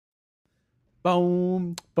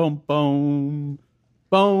Boom, boom, boom,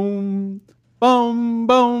 boom, boom,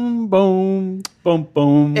 boom, boom, boom,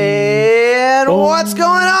 boom. And what's going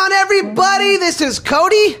on, everybody? This is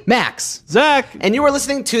Cody, Max, Zach, and you are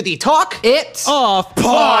listening to the Talk It Off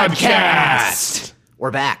Podcast.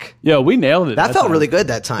 We're back. Yo, we nailed it. That felt time. really good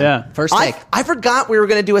that time. Yeah. First take. I forgot we were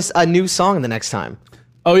going to do a new song the next time.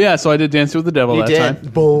 Oh yeah, so I did Dancing with the Devil You that did.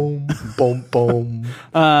 time. Boom, boom, boom.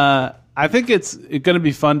 I think it's going to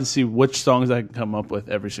be fun to see which songs I can come up with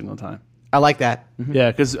every single time. I like that.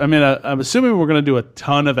 Yeah, because I mean, I'm assuming we're going to do a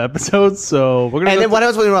ton of episodes, so we're going to. And then what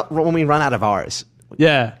else when we run out of ours?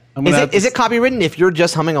 Yeah, I'm gonna Is it copywritten? If you're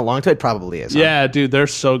just humming along to it, probably is. Huh? Yeah, dude, they're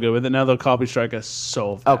so good with it. Now they'll copy strike us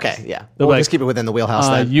so fast. Okay, yeah. They're We'll like, just keep it within the wheelhouse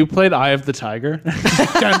then. You played Eye of the Tiger.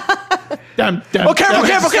 Oh,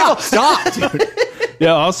 careful! Stop, dude.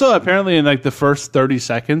 Yeah. Also, apparently, in like the first 30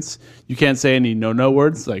 seconds, you can't say any no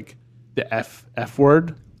words, like the f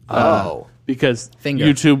word. Oh. Because Finger.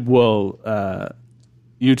 YouTube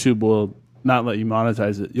will not let you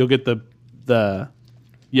monetize it. You'll get the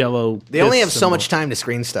yellow. They only fist have so symbol. much time to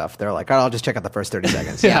screen stuff. They're like, I'll just check out the first 30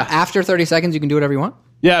 seconds. Yeah, after 30 seconds, you can do whatever you want.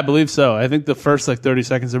 Yeah, I believe so. I think the first like 30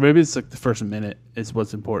 seconds, or maybe it's like the first minute, is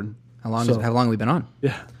what's important. How long have we been on?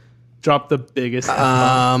 Yeah. Drop the biggest.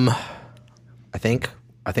 I think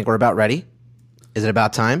we're about ready. Is it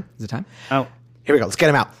about time? Is it time? out. Here we go. Let's get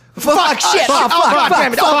him out. Fuck, shit. Fuck.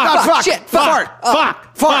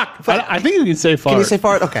 I think you can say fart. Can you say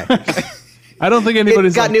fart? Okay. I don't think It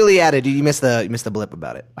anybody's got like, newly added. You missed the blip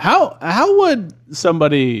about it. How would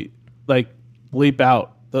somebody like bleep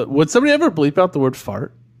out? Would somebody ever bleep out the word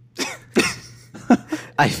fart?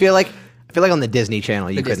 I feel like on the Disney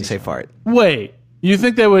Channel you couldn't Disney say fart. Wait, you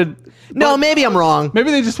think they would? No, maybe I'm wrong.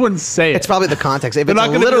 Maybe they just wouldn't say it. It's probably the context. If They're it's not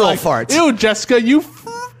a going to literal like, fart, Ew, Jessica, you.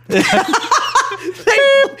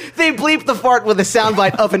 they bleep the fart with a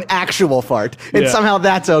soundbite of an actual fart, and Yeah. somehow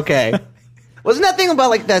that's okay. Wasn't that thing about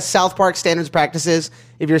like the South Park standards practices?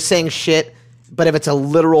 If you're saying shit, but if it's a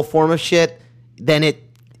literal form of shit, then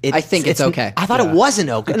I think it's okay. I thought it wasn't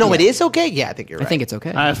okay. No, it is okay. Yeah, I think you're right. I think it's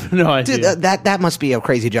okay. I have no idea. Dude, that must be a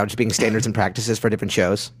crazy job, just being standards and practices for different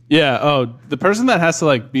shows. Yeah. Oh, the person that has to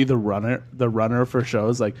like be the runner for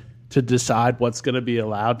shows, like to decide what's going to be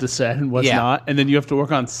allowed to say and what's Yeah. not, and then you have to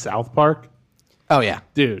work on South Park, Oh yeah,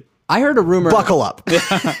 dude. I heard a rumor. buckle up.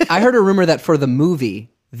 I heard a rumor that for the movie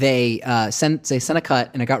they sent a cut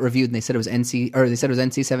and it got reviewed and they said it was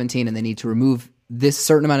NC-17 and they need to remove this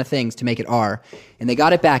certain amount of things to make it R, and they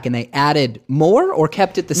got it back and they added more or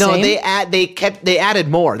kept it the No, same. they added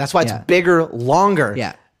more. That's why it's Yeah. bigger, longer.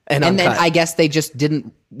 Yeah, and then uncut. I guess they just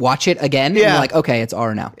didn't watch it again. Yeah. and were like, okay, it's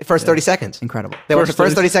R now. First 30 seconds. Incredible. They watched the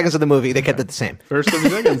First first 30 seconds of the movie. They kept it the same. First 30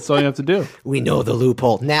 seconds. That's all you have to do. We know the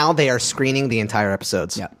loophole. Now they are screening the entire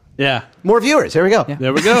episodes. Yeah. Yeah. More viewers. Here we go.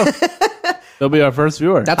 There we go. They'll be our first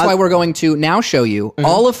viewer. That's why we're going to now show you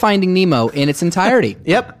all of Finding Nemo in its entirety.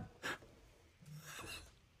 Yep.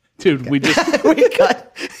 Dude, we just We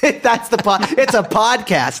cut. That's the It's a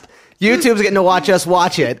podcast. YouTube's getting to watch us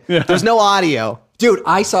watch it. There's no audio. Dude,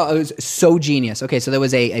 I saw it was so genius. Okay, so there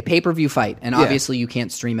was a pay-per-view fight, and obviously you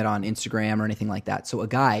can't stream it on Instagram or anything like that. So a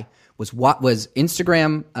guy was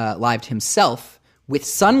Instagram lived himself with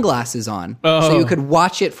sunglasses on, so you could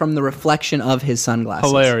watch it from the reflection of his sunglasses.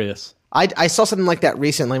 hilarious. I saw something like that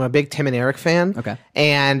recently. I'm a big Tim and Eric fan. Okay.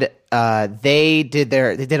 And they did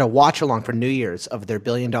a watch along for New Year's of their $1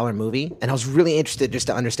 billion movie, and I was really interested just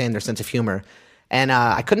to understand their sense of humor. And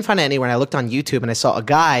I couldn't find it anywhere. And I looked on YouTube and I saw a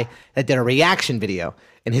guy that did a reaction video,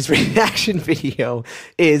 and his reaction video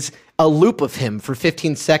is a loop of him for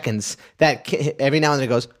 15 seconds that every now and then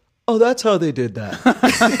goes, "Oh, that's how they did that."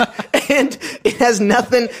 And it has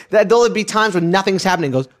nothing. There'll be times when nothing's happening.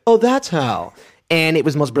 It goes, "Oh, that's how." And it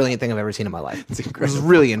was the most brilliant thing I've ever seen in my life. I was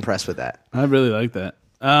really impressed with that. I really like that.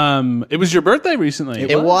 It was your birthday recently.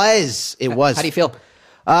 It was. How do you feel?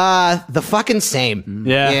 The fucking same.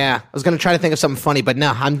 Yeah. I was gonna try to think of something funny, but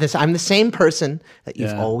no, I'm the same person that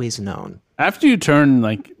you've Yeah. always known. After you turn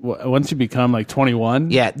like once you become like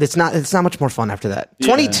 21. Yeah, it's not much more fun after that.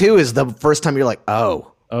 22 is the first time you're like,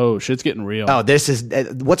 Oh, shit's getting real. this is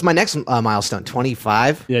what's my next milestone?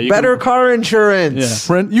 25. Yeah, you better can- car insurance.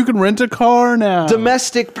 yeah. You can rent a car now.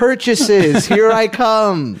 Domestic purchases. Here I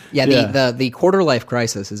come. Yeah, Yeah. the quarter life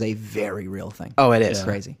crisis is a very real thing. Oh, it is. It's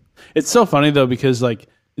crazy. It's so funny though because like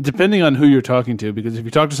depending on who you're talking to, because if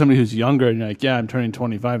you talk to somebody who's younger and you're like, yeah, I'm turning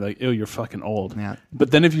 25, like, ew, you're fucking old. Yeah.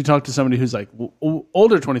 But then if you talk to somebody who's like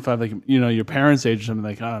older 25, like, you know, your parents' age or something,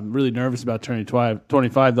 like, oh, I'm really nervous about turning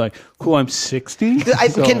 25, like, cool, I'm 60.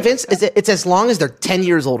 I'm convinced it's as long as they're 10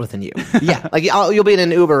 years older than you. Yeah. Like you'll be in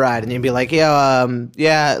an Uber ride and you'll be like, yeah,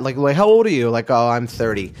 like how old are you? Like, oh, I'm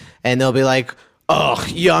 30. And they'll be like, oh,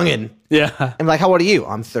 youngin'. Yeah. I'm like, how old are you?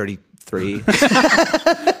 I'm 33.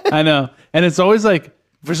 I know. And it's always like,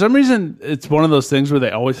 for some reason, it's one of those things where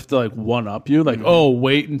they always have to like one up you. Like, oh,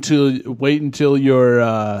 wait until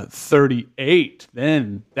you're 38.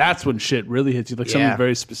 Then that's when shit really hits you. Like something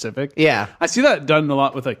very specific. Yeah. I see that done a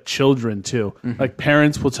lot with like children too. Like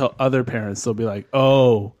parents will tell other parents, they'll be like,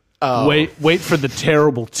 oh. Wait for the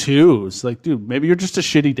terrible twos. Like, dude, maybe you're just a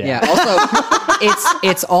shitty dad. Yeah. Also,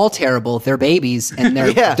 it's all terrible. They're babies, and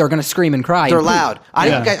they're gonna scream and cry. They're loud. I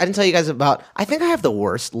didn't tell you guys about. I think I have the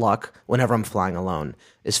worst luck whenever I'm flying alone,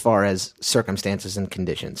 as far as circumstances and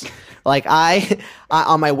conditions. Like I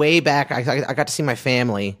on my way back, I got to see my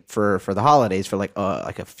family for the holidays for like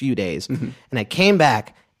a few days, and I came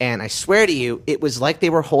back, and I swear to you, it was like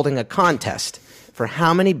they were holding a contest for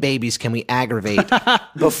how many babies can we aggravate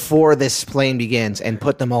before this plane begins and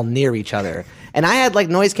put them all near each other. And I had like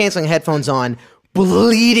noise canceling headphones on,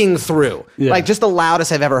 bleeding through. Yeah. Like just the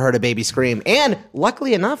loudest I've ever heard a baby scream. And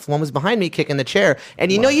luckily enough, one was behind me kicking the chair.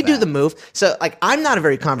 And you do the move. So like I'm not a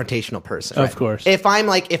very confrontational person. Of course. If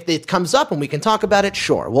it comes up and we can talk about it,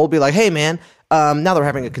 sure. We'll be like, hey man, now that we're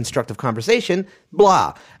having a constructive conversation,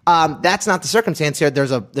 blah. That's not the circumstance here.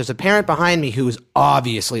 There's a parent behind me who's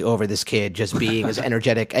obviously over this kid just being as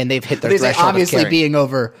energetic, and they've hit their threshold. Obviously, being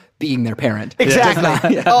over being their parent.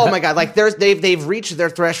 Exactly. Yeah. Oh my god! Like they've reached their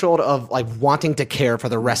threshold of like wanting to care for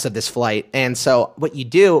the rest of this flight. And so what you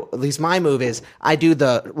do, at least my move is, I do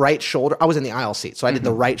the right shoulder. I was in the aisle seat, so I did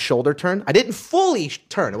the right shoulder turn. I didn't fully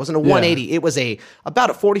turn. It wasn't a 180. It was about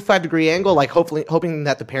a 45-degree angle, like hoping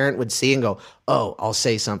that the parent would see and go, "Oh, I'll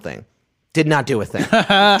say something." Did not do a thing.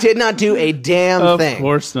 Did not do a damn thing. Of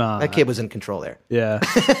course not. That kid was in control there. Yeah.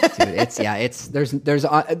 Dude, there's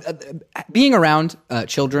being around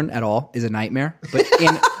children at all is a nightmare, but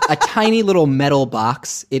in a tiny little metal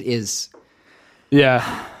box, it is.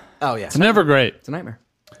 Yeah. Oh yeah. It's never great. It's a nightmare.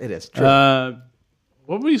 It is. True.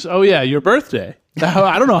 What were you? Oh yeah, your birthday.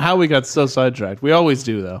 I don't know how we got so sidetracked. We always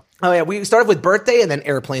do though. Oh yeah, we started with birthday and then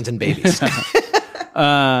airplanes and babies.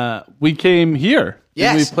 We came here.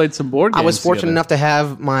 Yes. And we played some board games. I was fortunate together. enough to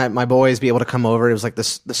have my boys be able to come over. It was like the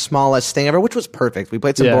smallest thing ever, which was perfect. We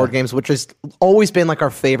played some board games, which has always been like our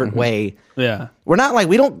favorite way. Yeah. We're not like,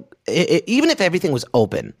 we don't, even if everything was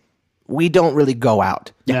open, we don't really go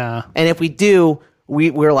out. Yeah. And if we do,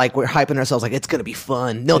 we're hyping ourselves like it's going to be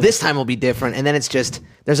fun. No, this time will be different. And then it's just,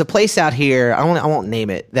 there's a place out here, I won't name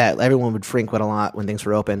it, that everyone would frequent a lot when things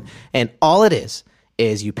were open. And all it is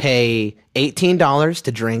you pay $18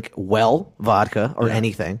 to drink vodka or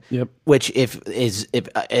anything. Yep. Which if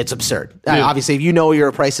it's absurd. Obviously, if you know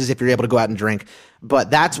your prices, if you're able to go out and drink, but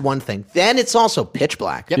that's one thing. Then it's also pitch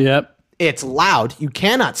black. Yep. It's loud. You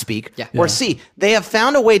cannot speak Yeah. or see. They have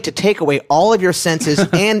found a way to take away all of your senses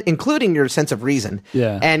and including your sense of reason.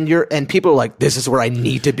 Yeah. And people are like, this is where I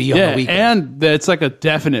need to be on the weekend. And it's like a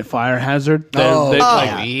definite fire hazard.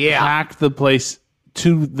 They packed the place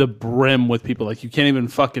to the brim with people. Like you can't even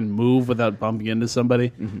fucking move without bumping into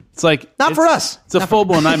somebody. It's like Not for us. It's a full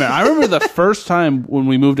blown nightmare. I remember the first time when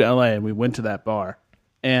we moved to LA and we went to that bar,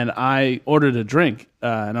 and I ordered a drink,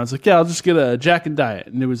 and I was like, "Yeah, I'll just get a Jack and Diet."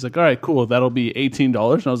 And it was like, "All right, cool, that'll be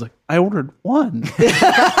 $18." And I was like, "I ordered one."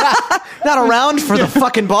 Not around for the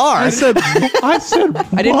fucking bar. I said,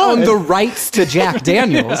 I didn't own the rights to Jack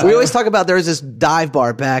Daniels. We always talk about there was this dive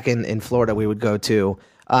bar back in Florida we would go to.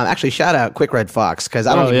 Actually, shout out Quick Red Fox because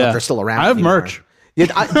I don't even know if they're still around. I have anymore. merch. Do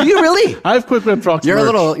you really? I have Quick Red Fox. You're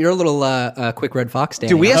merch. a little Quick Red Fox,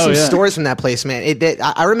 Danny. Dude, we have some yeah. stories from that place, man.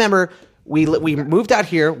 I remember we moved out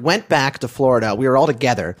here, went back to Florida. We were all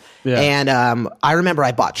together, and I remember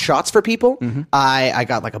I bought shots for people. I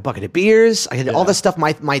got like a bucket of beers. I did all this stuff.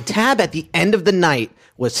 My tab at the end of the night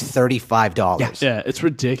was $35. Yeah, it's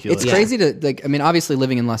ridiculous. It's crazy to like. I mean, obviously,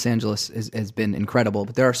 living in Los Angeles has been incredible,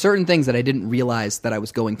 but there are certain things that I didn't realize that I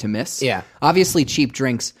was going to miss. Yeah. Obviously, cheap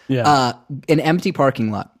drinks. Yeah. An empty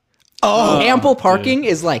parking lot. Ample parking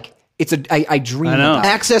is like I dream I know. about.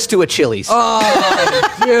 Access to a Chili's. Dude.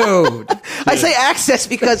 I say access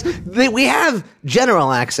because we have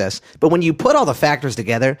general access, but when you put all the factors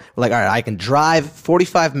together, we're like, all right, I can drive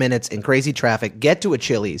 45 minutes in crazy traffic, get to a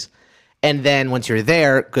Chili's, and then once you're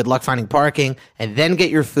there, good luck finding parking, and then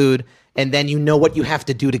get your food, and then you know what you have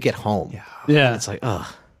to do to get home. Yeah. And it's like, ugh.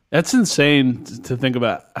 That's insane to think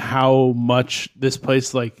about how much this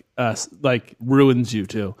place like ruins you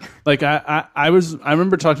too. Like I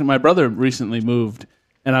remember talking to my brother recently moved,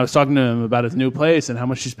 and I was talking to him about his new place and how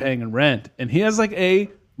much he's paying in rent, and he has like a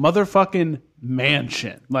motherfucking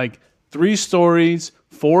mansion, like 3 stories,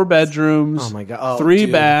 4 bedrooms, Oh my God. 3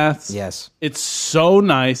 dude. baths. Yes. It's so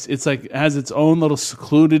nice. It's like it has its own little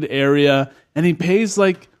secluded area, and he pays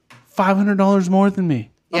like $500 more than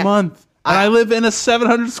me a Yeah. month. And I live in a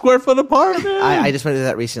 700 square foot apartment. I just went to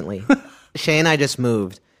that recently. Shay and I just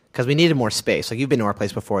moved because we needed more space. Like, you've been to our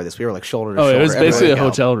place before this. We were like shoulder to shoulder. It was basically a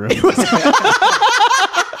everywhere we go. hotel room.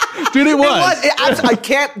 Dude, it was. I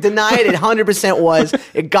can't deny it. It 100% was.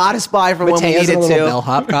 It got us by for when we Matea's in needed a little to.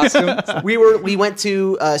 bellhop costume. We went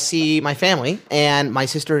to see my family, and my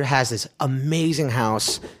sister has this amazing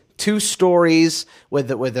house, 2 stories with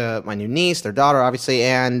my new niece, their daughter, obviously,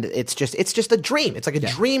 and it's just a dream. It's like a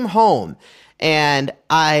dream home. And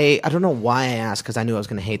I don't know why I asked, because I knew I was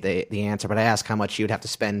going to hate the answer, but I asked how much you would have to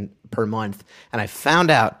spend per month, and I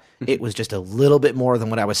found out it was just a little bit more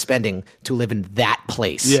than what I was spending to live in that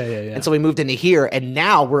place. Yeah. And so we moved into here, and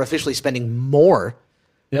now we're officially spending more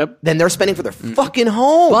Yep. than they're spending for their fucking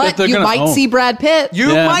home. But they're you gonna might own. see Brad Pitt.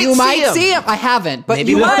 You Yeah. might You might him. see him. I haven't, but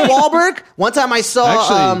Maybe you Mark might. Wahlberg. One time I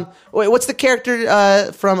saw, Actually- what's the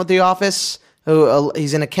character from The Office? Who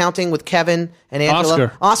he's in accounting with Kevin and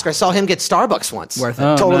Angela. Oscar. I saw him get Starbucks once. Worth it.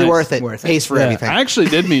 Oh, Totally nice. worth it. Worth it. Pays for Yeah, everything. I actually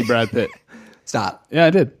did meet Brad Pitt. Stop. Yeah,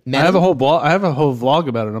 I did. Met I have him? a whole blog. I have a whole vlog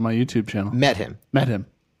about it on my YouTube channel. Met him. Met him.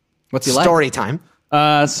 What's he like? Story time.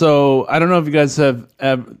 So I don't know if you guys have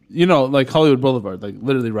like Hollywood Boulevard, like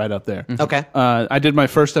literally right up there. Okay. I did my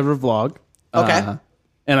first ever vlog. Okay.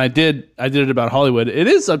 And I did it about Hollywood. It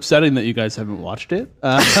is upsetting that you guys haven't watched it.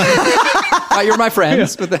 You're my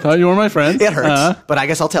friends. But You were my friends. It hurts, but I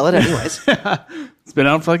guess I'll tell it anyways. It's been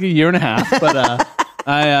out for like a year and a half. But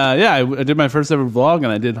I did my first ever vlog, and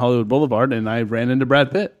I did Hollywood Boulevard, and I ran into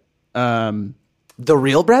Brad Pitt. The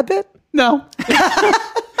real Brad Pitt? No.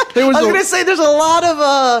 There was I was going to say there's a lot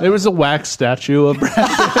of... There was a wax statue of Brad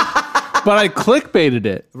Pitt. But I clickbaited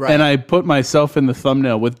it, Right. and I put myself in the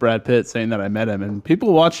thumbnail with Brad Pitt saying that I met him, and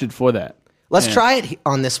people watched it for that. Let's try it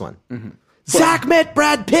on this one. Zach met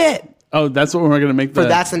Brad Pitt. Oh, that's what we're going to make the...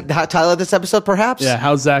 That's the title of this episode, perhaps? Yeah,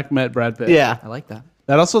 how Zach met Brad Pitt. Yeah. I like that.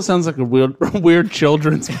 That also sounds like a weird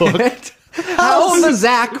children's book. How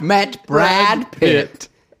Zach met Brad Pitt.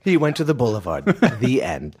 He went to the boulevard. The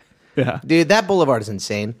end. Yeah. Dude, that boulevard is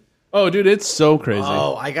insane. Oh, dude, it's so crazy.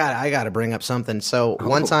 Oh, I got to bring up something. So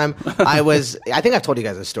one time I think I've told you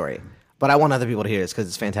guys this story, but I want other people to hear this because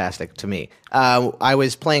it's fantastic to me. I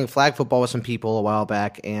was playing flag football with some people a while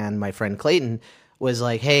back, and my friend Clayton was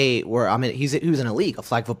like, "Hey, he was in a league, a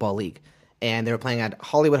flag football league, and they were playing at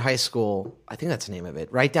Hollywood High School. I think that's the name of it,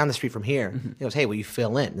 right down the street from here." He goes, "Hey, will you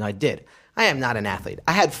fill in?" And I did. I am not an athlete.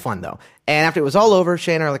 I had fun though. And after it was all over,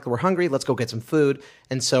 Shay and I were like, we're hungry. Let's go get some food.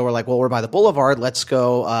 And so we're like, well, we're by the boulevard. Let's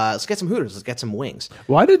go. Let's get some Hooters. Let's get some wings.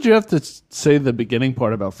 Why did you have to say the beginning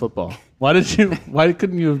part about football? Why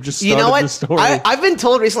couldn't you have just started You know what? the story? I've been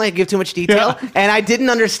told recently I give too much detail, and I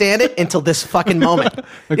didn't understand it until this fucking moment.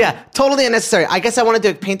 Yeah, totally unnecessary. I guess I wanted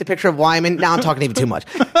to paint the picture of why I'm in. Now I'm talking even too much.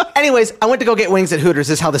 Anyways, I went to go get wings at Hooters.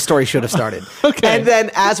 This is how the story should have started. Okay. And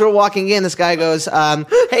then as we're walking in, this guy goes,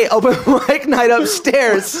 hey, open mic night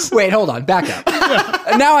upstairs. Wait, hold on. Back up.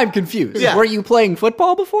 Now I'm confused. Yeah. Were you playing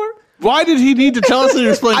football before? Why did he need to tell us that he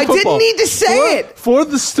was playing I football? didn't need to say it. For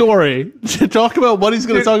the story, to talk about what he's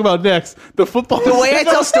going to talk about next, the football. The way I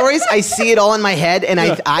tell stories, I see it all in my head, and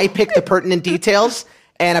I pick the pertinent details.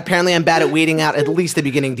 And apparently, I'm bad at weeding out at least the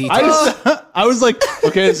beginning details. I was like,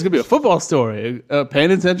 okay, it's going to be a football story.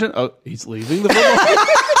 Paying attention. Oh, he's leaving the football.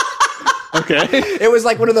 Okay. It was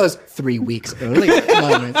like one of those 3 weeks early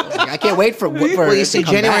moments. Like, I can't wait for Well, you it see, to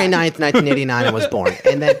come January back. 9th, 1989, I was born.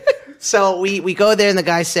 And then, so we go there, and the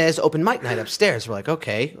guy says, open mic night upstairs. We're like,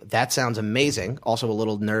 okay, that sounds amazing. Also a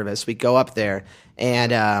little nervous. We go up there,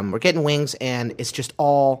 and we're getting wings, and it's just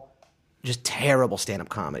all just terrible stand-up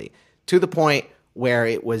comedy. To the point where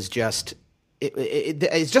it was just,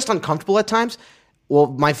 it's just uncomfortable at times. Well,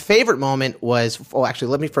 my favorite moment was. Oh,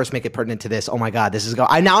 actually, let me first make it pertinent to this. Oh my God, this is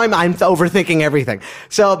I'm overthinking everything.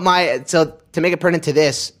 So to make it pertinent to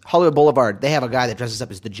this, Hollywood Boulevard, they have a guy that dresses up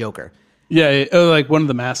as the Joker. Yeah, like one of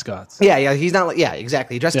the mascots. Yeah, he's not. Yeah,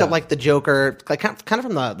 exactly. He dressed Yeah. up like the Joker, like kind of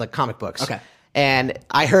from the comic books. Okay. And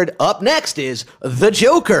I heard up next is the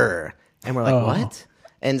Joker, and we're like, what?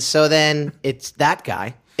 And so then it's that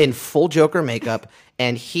guy in full Joker makeup.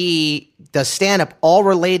 And he does stand-up all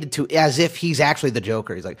related to as if he's actually the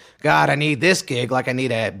Joker. He's like, God, I need this gig like I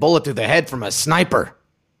need a bullet through the head from a sniper.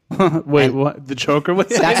 Wait, what? The Joker was?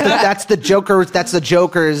 That's the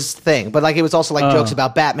Joker's thing. But like it was also like jokes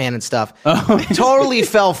about Batman and stuff. Totally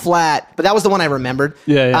fell flat. But that was the one I remembered.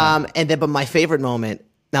 Yeah. But my favorite moment,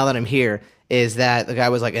 now that I'm here, is that the guy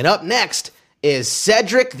was like, and up next is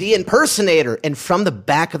Cedric the Impersonator. And from the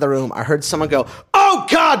back of the room, I heard someone go, "Oh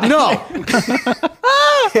God, no!"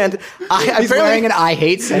 And He's wearing an "I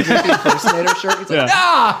hate Cedric the Impersonator" shirt.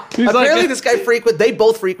 He's like, apparently this guy they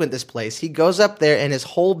both frequent this place. He goes up there and his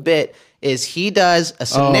whole bit is he does a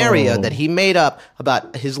scenario that he made up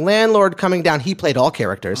about his landlord coming down. He played all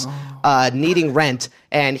characters, needing rent.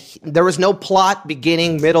 And there was no plot,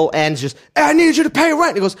 beginning, middle, end. Just, I need you to pay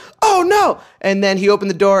rent. He goes, oh no. And then he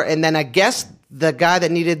opened the door. And then I guess the guy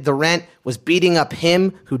that needed the rent was beating up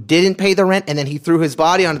him who didn't pay the rent. And then he threw his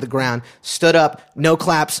body onto the ground, stood up, no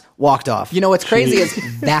claps, walked off. You know what's crazy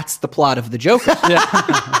is that's the plot of The Joker.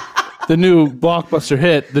 The new blockbuster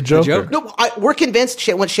hit, The Joker. No, we're convinced.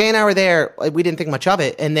 When Shay and I were there, we didn't think much of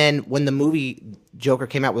it. And then when the movie Joker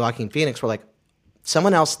came out with Joaquin Phoenix, we're like,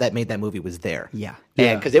 someone else that made that movie was there. Yeah.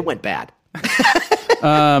 Because it went bad.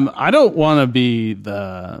 I don't want to be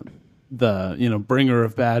the bringer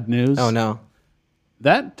of bad news. Oh no.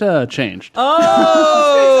 That changed.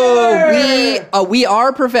 We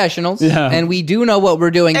are professionals, and we do know what we're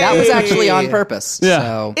doing. That was actually on purpose. Yeah.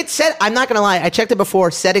 So. It said, I'm not going to lie, I checked it before.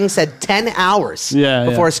 Settings said 10 hours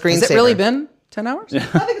before a screensaver. Has it really been 10 hours? I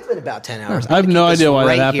think it's been about 10 hours. I have no idea why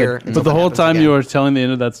that happened. Here, but the whole time you were telling the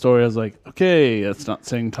end of that story, I was like, okay, that's not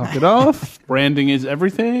saying talk it off. Branding is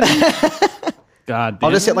everything. God damn.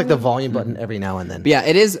 I'll just hit like the volume button every now and then. But yeah,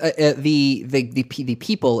 it is the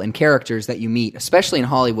people and characters that you meet, especially in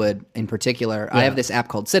Hollywood in particular. I have this app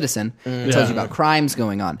called Citizen. It tells you about crimes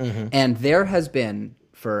going on. And there has been,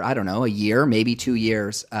 for, I don't know, a year, maybe 2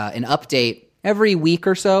 years, an update every week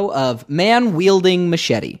or so of man wielding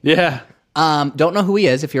machete. Yeah. Don't know who he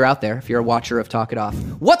is if you're out there, if you're a watcher of Talk It Off.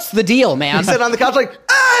 What's the deal, man? He sat on the couch like,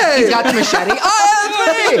 hey! He's got the machete. Oh,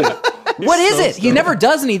 that's me! What is it? He never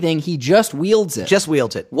does anything. He just wields it. Just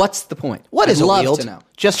wields it. What's the point? What is I'd a love wield? to know.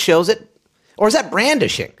 Just shows it? Or is that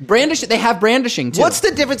brandishing? They have brandishing, too. What's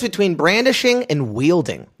the difference between brandishing and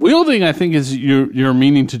wielding? Wielding, I think, is you're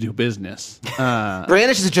meaning to do business.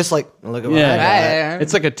 Brandish is just like, look at what I got.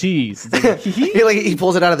 It's like a tease. It's like, He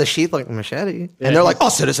pulls it out of the sheath like machete. And they're like, oh,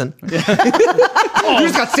 Citizen. You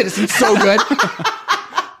just got Citizen so good.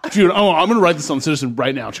 dude, I'm going to write this on Citizen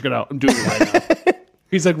right now. Check it out. I'm doing it right now.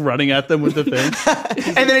 He's like running at them with the thing.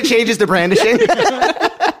 And then it changes to brandishing.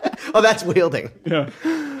 Oh, that's wielding. Yeah.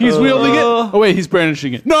 He's wielding it. Oh, wait, he's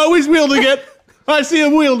brandishing it. No, he's wielding it. I see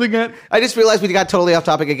him wielding it. I just realized we got totally off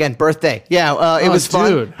topic again. Birthday. Yeah, it was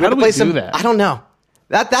fun. Dude, how do we do that? I don't know.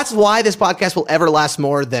 That's why this podcast will ever last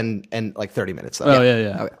more than like 30 minutes. Though. Oh,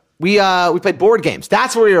 yeah. Okay. We played board games.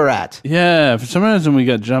 That's where we were at. Yeah, for some reason we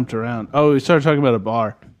got jumped around. Oh, we started talking about a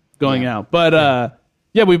bar going out. But,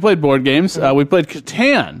 yeah, we played board games. We played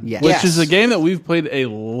Catan, which is a game that we've played a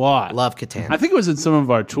lot. Love Catan. I think it was in some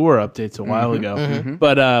of our tour updates a while ago.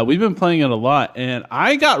 But we've been playing it a lot, and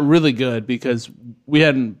I got really good because we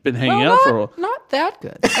hadn't been hanging out for a while. Not that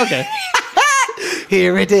good. Okay.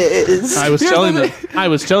 Here it is. I was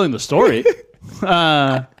telling the story.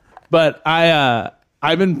 But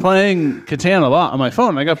I've been playing Catan a lot on my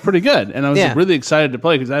phone. I got pretty good, and I was really excited to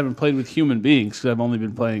play because I haven't played with human beings because I've only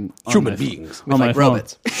been playing on Human my, beings. on my Like phone.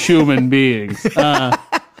 robots. Human beings. Yeah,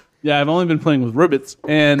 I've only been playing with ribbits,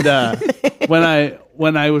 and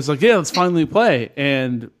when I was like, yeah, let's finally play,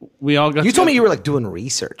 and we all got. You told me you were like doing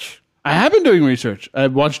research. I have been doing research. I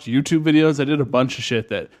watched YouTube videos. I did a bunch of shit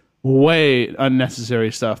that way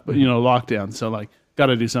unnecessary stuff, but lockdown, so like, got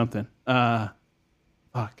to do something.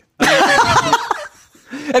 Fuck.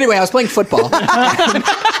 Anyway, I was playing football.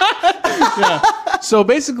 So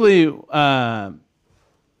basically,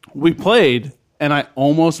 we played, and I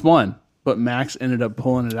almost won, but Max ended up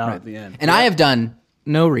pulling it out at the end. And I have done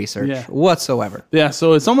no research whatsoever. Yeah,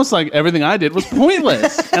 so it's almost like everything I did was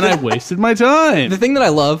pointless, and I wasted my time. The thing that I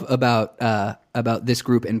love about this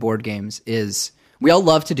group in board games is we all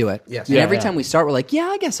love to do it. Yes. And Yeah, every yeah. time we start, we're like, yeah,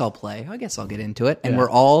 I guess I'll play. I guess I'll get into it. And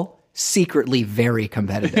we're all secretly very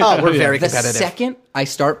competitive. Oh, we're very The competitive. second I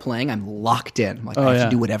start playing, I'm locked in. I'm like, I have to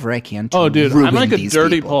do whatever I can to Oh, dude, ruin I'm like a these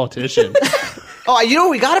dirty people. politician. Oh, you know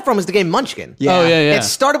where we got it from is the game Munchkin. Yeah. Oh, yeah. It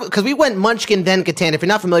started because we went Munchkin, then Catan. If you're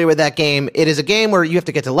not familiar with that game, it is a game where you have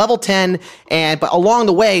to get to level 10, but along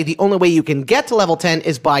the way, the only way you can get to level 10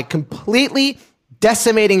 is by completely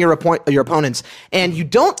decimating your opponents. And you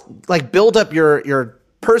don't like build up your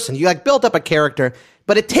person. You like build up a character,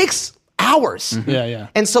 but it takes hours. Yeah.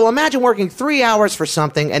 And so imagine working 3 hours for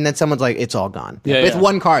something and then someone's like, it's all gone. Yeah, With yeah.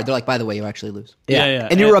 one card, they're like, by the way, you actually lose. Yeah.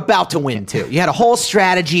 And you were about to win too. You had a whole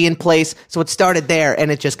strategy in place. So it started there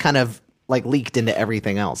and it just kind of like leaked into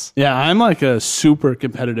everything else. Yeah, I'm like a super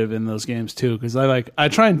competitive in those games too because I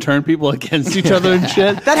try and turn people against each other and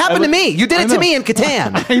shit. That happened to me. You did I it to know. me in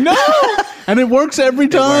Catan. I know, and it works every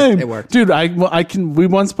time. It worked. Dude. We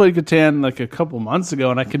once played Catan like a couple months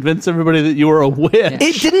ago, and I convinced everybody that you were a witch.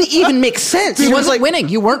 It didn't even make sense. He It was wasn't like, winning.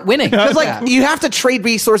 You weren't winning. it was like Yeah. you have to trade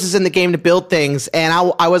resources in the game to build things, and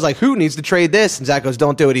I was like, "Who needs to trade this?" And Zach goes,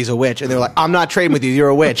 "Don't do it. He's a witch." And they were like, "I'm not trading with you. You're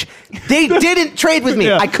a witch." They didn't trade with me.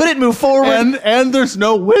 Yeah. I couldn't move forward. And there's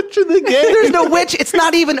no witch in the game. There's no witch. It's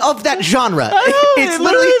not even of that genre. It's it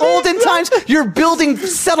literally literally olden times. You're building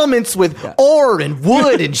settlements with ore and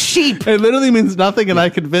wood and sheep. It literally means nothing, and I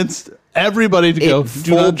convinced everybody to go. It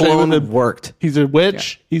Do not trade full-blown with him. worked. He's a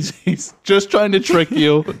witch. He's just trying to trick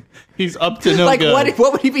you. He's up to no Like, good.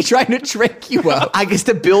 what would he be trying to trick you of? I guess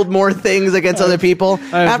to build more things against other people.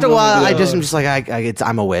 have After a no while, idea. I'm just like,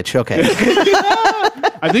 I'm a witch. Okay.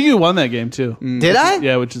 I think you won that game too. Did I?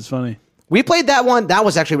 Yeah, which is funny. We played that one. That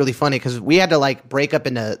was actually really funny because we had to like break up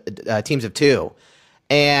into teams of two,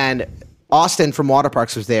 and Austin from Water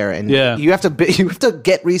Parks was there, and Yeah. you have to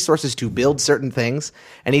get resources to build certain things.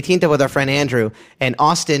 And he teamed up with our friend Andrew, and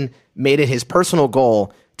Austin made it his personal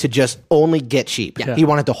goal to just only get sheep. Yeah. He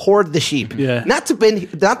wanted to hoard the sheep, Yeah. not to win.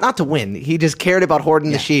 Not to win. He just cared about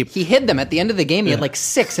hoarding the sheep. He hid them at the end of the game. He had like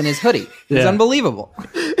 6 in his hoodie. It was Yeah. unbelievable.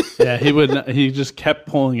 Yeah, he just kept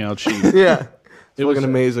pulling out sheep. Yeah, It was fucking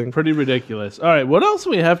amazing. Pretty ridiculous. All right, what else do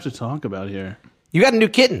we have to talk about here? You got a new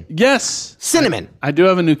kitten, Yes, Cinnamon. I do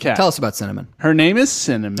have a new cat. Tell us about Cinnamon. Her name is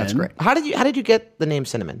Cinnamon. That's great. How did you get the name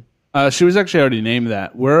Cinnamon? She was actually already named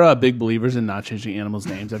that. We're big believers in not changing animals'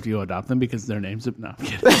 names after you adopt them because their names. No, I'm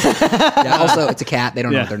kidding. Yeah, also, it's a cat. They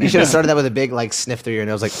don't know Yeah. what their You name should have is. started that with a big like sniff through your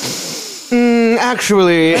nose, like.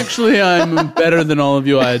 Actually, Actually, I'm better than all of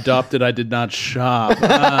you. I adopted. I did not shop.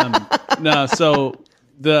 No, so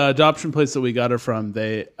the adoption place that we got her from,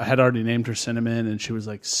 they had already named her Cinnamon, and she was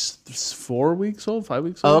like 4 weeks old, 5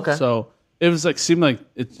 weeks old. Oh, okay. So it was like seemed like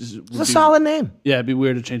it just would it's a be- solid name. Yeah, it'd be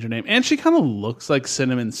weird to change her name, and she kind of looks like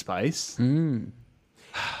cinnamon spice.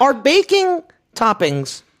 Are baking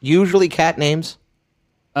toppings usually cat names?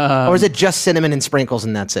 Or is it just cinnamon and sprinkles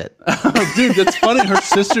and that's it? Dude, that's funny. Her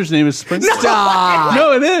sister's name is Sprinkle. Stop.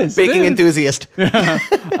 No, it is. It Baking is. enthusiast.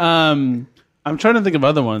 I'm trying to think of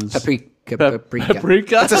other ones. Paprika.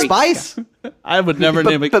 Paprika. It's a spice. I would never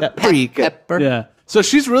name a cat. Paprika. Pepper. Yeah. So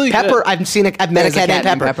she's really Pepper. good. I've met a There's a cat named cat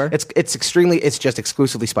named Pepper. Pepper. It's just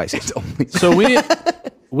exclusively spicy. So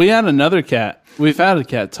we had another cat. We've had a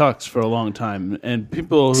cat, Tux, for a long time, and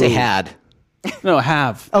people who Say had. no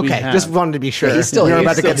have. We Okay, have. just wanted to be sure. he's still We're here.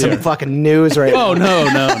 about to He's get still some here. fucking news right now. Oh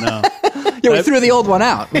no. Yeah, we threw the old one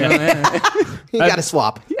out. You got to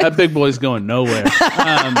swap. That big boy's going nowhere.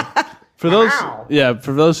 For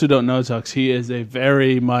those who don't know Tux, he is a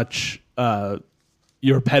very much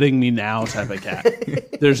you're petting me now type of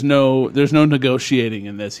cat. There's no negotiating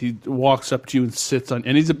in this. He walks up to you and sits on,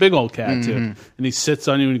 and he's a big old cat too. And he sits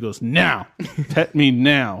on you and he goes, "Now, pet me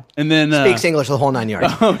now." And then Speaks English the whole 9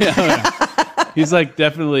 yards. he's like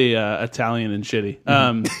definitely Italian and shitty.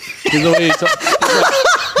 He's the way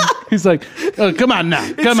he's like, oh, come on now,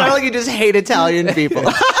 It come sounded on. like you just hate Italian people.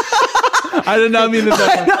 I did not mean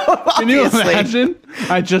that. Can you obviously. imagine?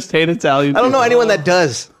 I just hate Italian. I don't know anyone that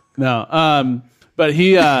does. No. But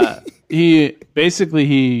he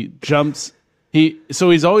basically jumps. He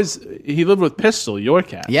lived with Pistol, your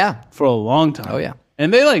cat. Yeah. For a long time. Oh, yeah.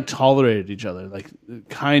 And they like tolerated each other, like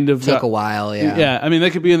kind of Took a while, yeah. Yeah. I mean, they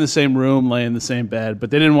could be in the same room, lay in the same bed, but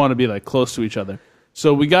they didn't want to be like close to each other.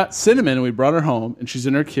 So we got Cinnamon and we brought her home, and she's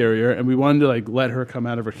in her carrier, and we wanted to like let her come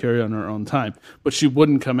out of her carrier on her own time, but she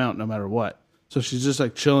wouldn't come out no matter what. So she's just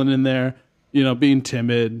like chilling in there, being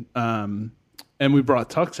timid. And we brought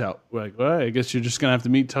Tux out. We're like, well, I guess you're just gonna have to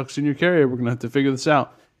meet Tux in your carrier. We're gonna have to figure this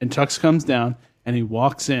out. And Tux comes down and he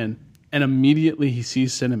walks in, and immediately he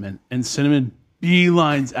sees Cinnamon, and Cinnamon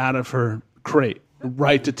beelines out of her crate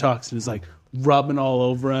right to Tux and is like rubbing all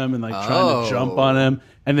over him and like trying to jump on him.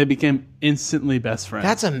 And they became instantly best friends.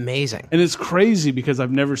 That's amazing. And it's crazy because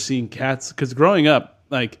I've never seen cats. Because growing up,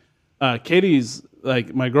 like Katie's,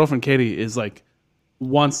 like my girlfriend Katie is like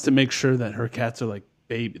wants to make sure that her cats are like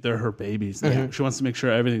they're her babies. Like, she wants to make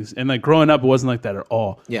sure everything's, and like growing up, it wasn't like that at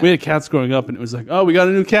all. Yeah. We had cats growing up, and it was like, oh, we got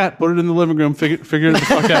a new cat, put it in the living room, figure it the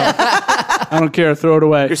fuck out. I don't care, throw it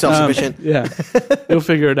away. You're self-sufficient. Yeah, you'll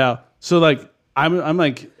figure it out. So like, I'm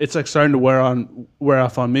like, it's like starting to wear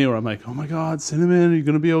off on me, where I'm like, oh my god, Cinnamon, are you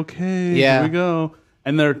gonna be okay? Yeah. Here we go.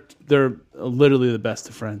 and they're literally the best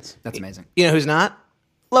of friends. That's amazing. You know who's not?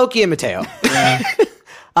 Loki and Mateo.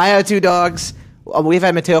 I have 2 dogs. We've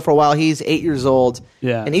had Mateo for a while. He's 8 years old.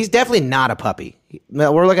 Yeah. And he's definitely not a puppy.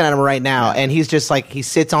 We're looking at him right now, and he's just like, he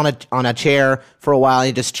sits on a chair for a while and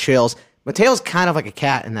he just chills. Mateo's kind of like a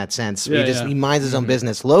cat in that sense. He minds his own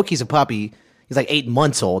business. Loki's a puppy. He's like 8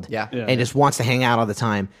 months old. Yeah. And just wants to hang out all the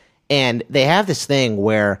time. And they have this thing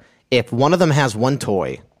where if one of them has one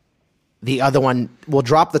toy, the other one will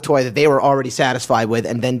drop the toy that they were already satisfied with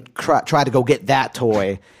and then try to go get that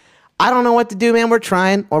toy. I don't know what to do, man. We're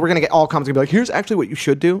trying. Or we're going to get all comments going to be like, here's actually what you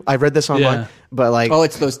should do. I've read this online. Yeah. But like, Oh,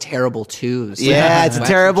 it's those terrible twos. yeah, it's a That's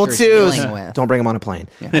terrible what you're twos. dealing with. Don't bring them on a plane.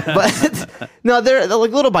 But no, they're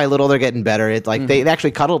like little by little, they're getting better. It's like they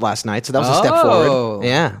actually cuddled last night. So that was a step Oh. forward.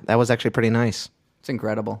 Yeah, that was actually pretty nice. It's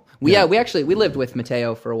incredible. We lived with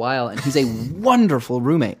Mateo for a while, and he's a wonderful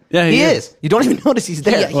roommate. Yeah, He is. You don't even notice he's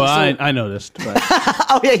there. Yeah, Well, I noticed, but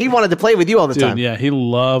Oh, yeah, he wanted to play with you all the dude, time. yeah, he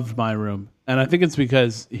loved my room, and I think it's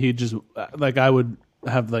because he just like I would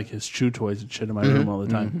have like his chew toys and shit in my room all the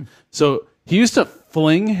time. So he used to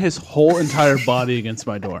fling his whole entire body against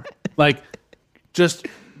my door, like just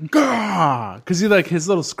because he like his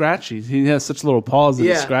little scratchies. He has such little paws that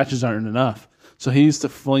his Yeah. scratches aren't enough. So he used to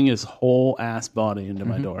fling his whole ass body into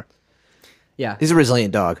my door. Yeah. He's a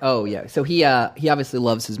resilient dog. Oh yeah. So he obviously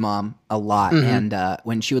loves his mom a lot, and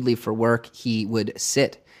when she would leave for work, he would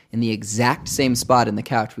sit in the exact same spot in the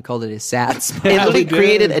couch. We called it his sad spot. It literally we did.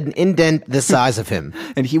 created an indent the size of him.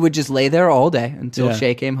 And he would just lay there all day until Yeah.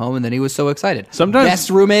 Shay came home, and then he was so excited. Sometimes- best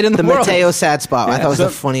roommate in the, The world. Mateo sad spot. I thought it was the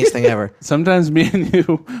funniest thing ever. Sometimes me and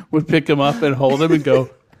you would pick him up and hold him and go,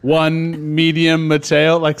 1 medium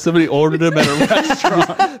Mateo, like somebody ordered him at a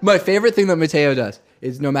restaurant. My favorite thing that Mateo does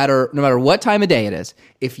is no matter what time of day it is,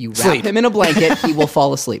 if you wrap Sleep. him in a blanket, he will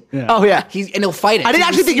fall asleep. Oh, yeah. And he'll fight it. I didn't So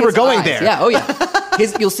actually think see you were his going eyes. there. Yeah. Oh yeah.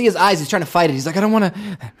 You'll see his eyes. He's trying to fight it. He's like, I don't want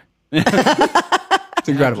to. It's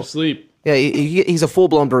incredible. Sleep. Yeah, he's a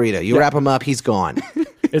full-blown burrito. You wrap him up, he's gone.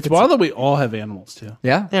 It's wild that we all have animals too.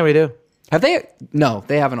 Yeah. Yeah, we do. Have they? No,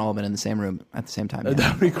 they haven't all been in the same room at the same time. yet.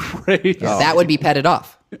 That would be great. That would be petted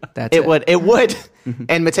off. That's It would.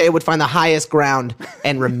 And Mateo would find the highest ground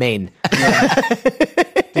and remain.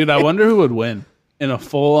 Dude, I wonder who would win in a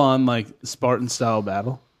full-on like Spartan-style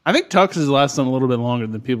battle. I think Tux has lasted a little bit longer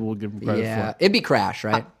than people would give him credit Yeah, for. it'd be Crash,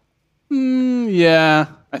 right? Yeah,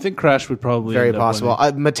 I think Crash would probably Very end up possible.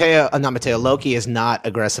 winning. Loki is not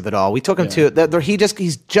aggressive at all. We took him to.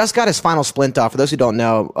 He's just got his final splint off. For those who don't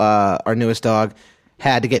know, our newest dog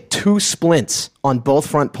had to get 2 splints on both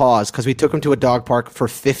front paws because we took him to a dog park for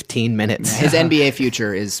 15 minutes. His NBA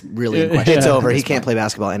future is really in question. It's over. He can't play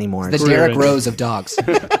basketball anymore. The Derrick Rose of dogs.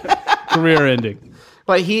 Career ending.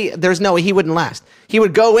 But there's no way he wouldn't last. He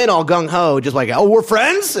would go in all gung ho, just like, oh, we're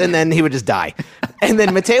friends, and then he would just die. And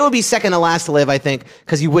then Mateo would be second to last to live, I think,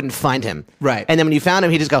 because you wouldn't find him. Right. And then when you found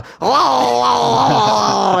him, he'd just go,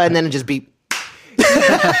 oh, and then it'd just be.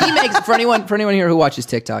 He makes for anyone here who watches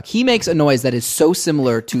TikTok, he makes a noise that is so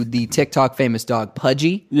similar to the TikTok famous dog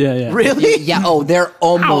Pudgy. Yeah. Really? Yeah. Oh, they're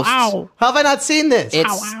almost. Ow. How have I not seen this?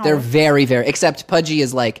 They're very, very. Except Pudgy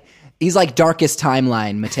is like. He's like Darkest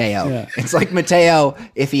Timeline Mateo. Yeah. It's like Mateo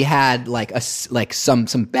if he had like some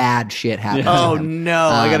bad shit happen. to Oh him. no!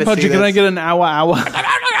 I gotta Pudgy, see this. can I get an hour? Like,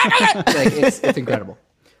 it's incredible.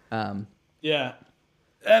 Yeah.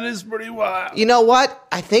 That is pretty wild. You know what?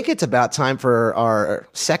 I think it's about time for our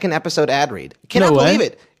second episode ad read. Cannot No way. believe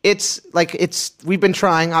it. It's we've been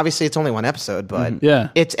trying. Obviously, it's only one episode, but Yeah.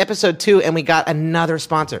 it's episode 2, and we got another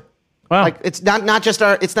sponsor. Wow. Like it's not just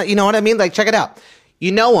our. It's not. You know what I mean? Like check it out.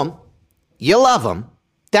 You know them. You love them.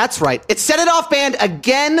 That's right. It's Set It Off Band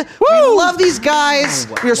again. We love these guys.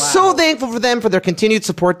 We are so thankful for them for their continued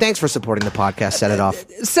support. Thanks for supporting the podcast, Set It Off.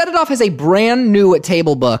 Set It Off has a brand new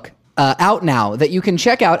table book out now that you can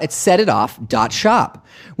check out at setitoff.shop.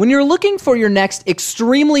 When you're looking for your next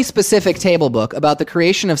extremely specific table book about the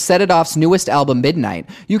creation of Set It Off's newest album, Midnight,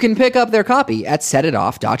 you can pick up their copy at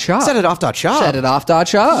setitoff.shop. Setitoff.shop.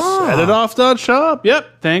 Setitoff.shop. Setitoff.shop.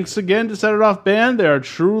 Yep. Thanks again to Set It Off Band. They are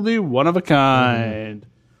truly one of a kind.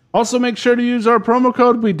 Also, make sure to use our promo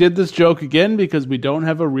code. We did this joke again because we don't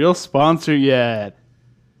have a real sponsor yet.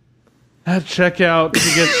 At checkout to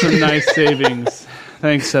get some nice savings.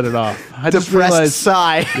 Thanks, Set It Off. I just Depressed realized.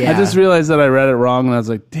 sigh. Yeah. I just realized that I read it wrong, and I was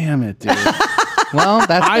like, "Damn it, dude!" Well,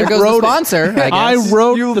 there goes the sponsor. I guess.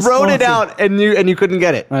 You wrote it out and you couldn't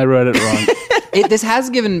get it. I read it wrong. This has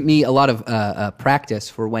given me a lot of practice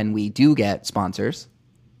for when we do get sponsors.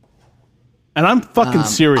 And I'm fucking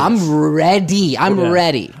serious. I'm ready. I'm Yeah.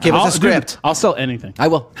 ready. Give us a Dude, script. I'll sell anything. I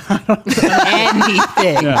will.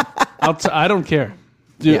 Anything. Yeah. I don't care.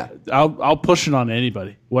 Dude, Yeah. I'll push it on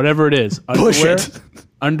anybody, whatever it is. Push Underwear, it.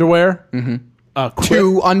 underwear, Quip,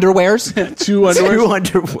 2 underwears. two underwear, Two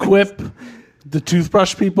underwear. Quip, the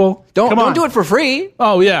toothbrush people. Come Don't on. do it for free.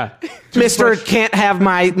 Oh yeah, Mister can't have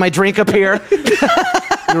my drink up here.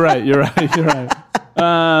 you're right. You're right.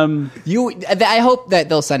 I hope that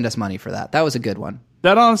they'll send us money for that. That was a good one.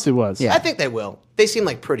 That honestly was. Yeah. I think they will. They seem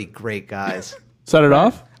like pretty great guys. Set it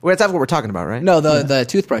off. Well, that's what we're talking about, right? No, the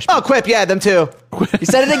toothbrush. Oh, Quip, yeah, them too. You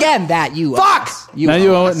said it again. That you Fuck! Now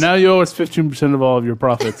you owe us 15% of all of your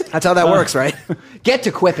profits. That's how that works, right? Get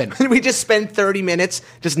to quipping. We just spend 30 minutes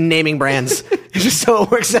just naming brands. Just so it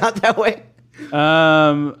works out that way.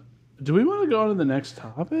 Do we want to go on to the next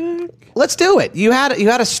topic? Let's do it. You had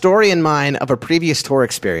a story in mind of a previous tour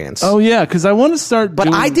experience. Oh yeah, because I want to start.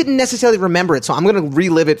 But I didn't necessarily remember it, so I'm going to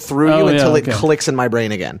relive it through you until it clicks in my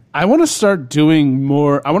brain again. I want to start doing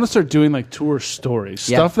more. I want to start doing like tour stories,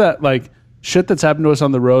 stuff that like shit that's happened to us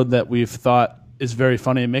on the road that we've thought is very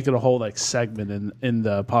funny, and make it a whole like segment in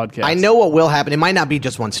the podcast. I know what will happen. It might not be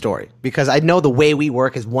just one story because I know the way we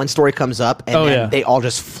work is one story comes up and then they all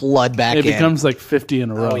just flood back in. It becomes like 50 in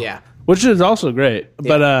a row. Oh, yeah. Which is also great.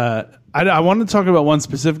 Yeah. But I want to talk about one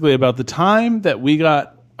specifically about the time that we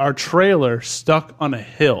got our trailer stuck on a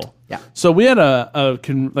hill. Yeah. So we had a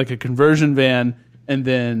conversion van, and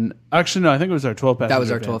then actually no, I think it was our 12 passenger. That was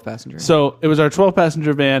our van. 12 passenger. So it was our 12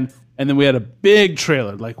 passenger van, and then we had a big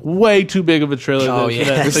trailer, like way too big of a trailer. Oh, that- yeah.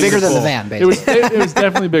 that It was thing bigger to than the pull. van, It was basically. it was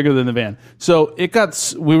definitely bigger than the van. So it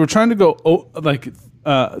got. We were trying to go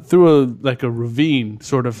through a ravine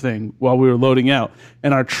sort of thing while we were loading out,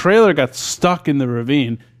 and our trailer got stuck in the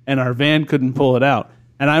ravine, and our van couldn't pull it out.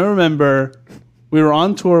 And I remember we were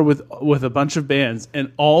on tour with a bunch of bands,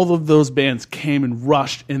 and all of those bands came and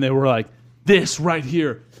rushed, and they were like, "This right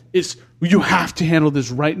here is." You have to handle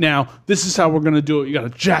this right now. This is how we're going to do it. You got to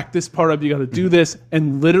jack this part up. You got to do this.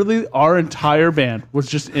 And literally our entire band was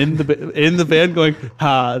just in the van going,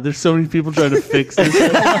 there's so many people trying to fix this.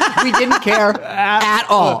 We didn't care at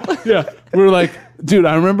all. Yeah. We were like, dude,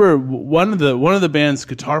 I remember one of the band's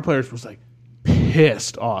guitar players was like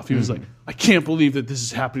pissed off. He was like, I can't believe that this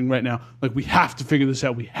is happening right now. Like, we have to figure this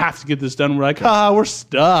out. We have to get this done. We're like, we're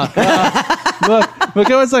stuck. Look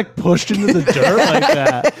how it's like pushed into the dirt like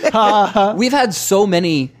that. We've had so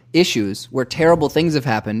many issues where terrible things have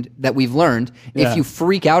happened that we've learned Yeah. if you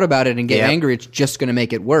freak out about it and get angry, it's just going to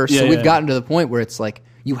make it worse. So we've gotten to the point where it's like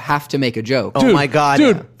you have to make a joke. Oh my God.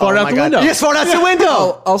 Dude, fart out the window. Yes, fart out the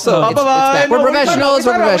window. Also, it's bad. We're professionals.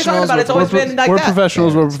 We're professionals. It's always been like We're that.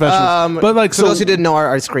 professionals. We're professionals. But like, For those who didn't know,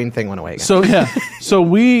 our screen thing went away again. So yeah, so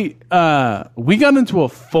we got into a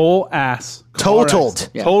full ass Totaled.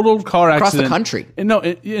 totaled car Across the accident country.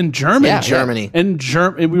 In Germany. Yeah, Germany.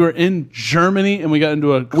 We were in Germany, and we got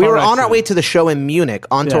into a car We were on our accident. way to the show in Munich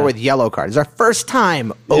on tour Yeah. with Yellow Card. It's our first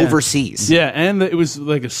time overseas. Yeah, and it was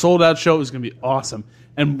like a sold out show. It was going to be awesome.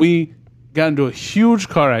 And we got into a huge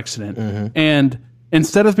car accident. And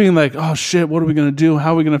instead of being like, oh shit, what are we going to do?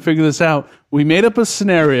 How are we going to figure this out? We made up a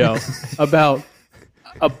scenario about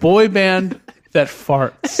a boy band that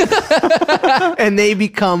farts. And they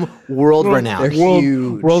become world renowned. They're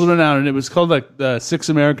huge. World renowned. And it was called like the Six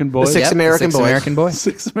American Boys. The Six Yep, American Six Boys. American Boys.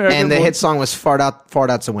 Six American And the Boys. hit song was Fart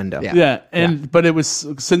Out's a Window. Yeah. Yeah, but it was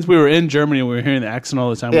since we were in Germany and we were hearing the accent all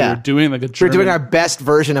the time. Yeah. We were doing like a We're German. doing our best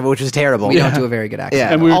version of it, which was terrible. We don't do a very good accent.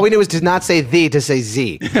 Yeah, And we all we knew was to not say the, to say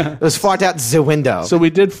Z. It was Fart Out the Window. So we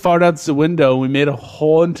did fart out the window. We made a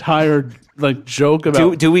whole entire like joke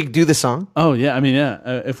about. do we do the song? Oh yeah, I mean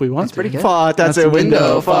yeah, if we want to. pretty good. Fart out the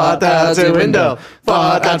window, fart out the window,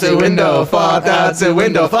 fart out the window, fart out the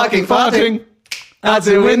window, fucking farting out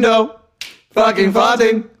the window, fucking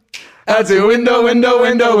farting out the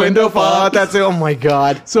window, fart out the. Oh my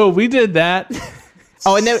God. So we did that.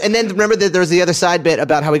 Oh, and then remember that there was the other side bit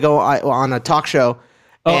about how we go on a talk show.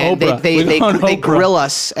 And Oprah. they We go on they Oprah. grill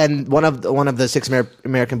us, and one of the Six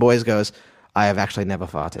American Boys goes, "I have actually never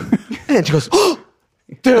farted," and she goes, "Oh,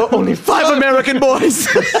 there are only 5 American boys."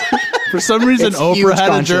 For some reason, It's Oprah huge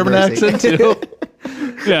had a German controversy. accent too.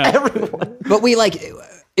 Yeah. But we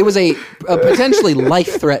it was a potentially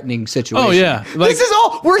life-threatening situation. Oh yeah. Like This is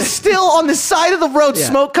all. We're still on the side of the road, Yeah.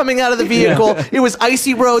 smoke coming out of the vehicle. It was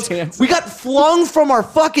icy roads. We got flung from our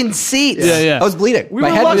fucking seats. yeah. I was bleeding. We My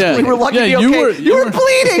were head was lucky. yeah. We were lucky Yeah, to be you okay. were- You were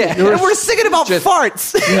bleeding, Yeah. and we're singing about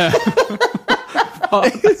farts. yeah.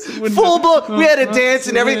 Full blown. We had a dance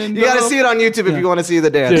and everything. You got to see it on YouTube if you want to see the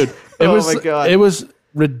dance. Dude, my God. It was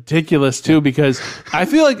ridiculous too because I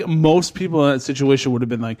feel like most people in that situation would have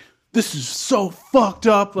been like, "This is so fucked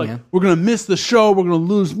up. Like we're gonna miss the show. We're gonna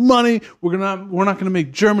lose money. We're not gonna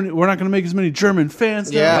make Germany. We're not gonna make as many German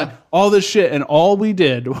fans. Yeah. Like, all this shit, and all we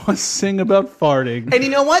did was sing about farting. And you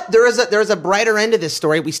know what? There is a brighter end to this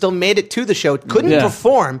story. We still made it to the show. Couldn't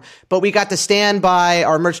perform, but we got to stand by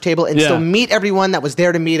our merch table and still meet everyone that was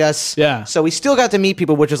there to meet us. Yeah. So we still got to meet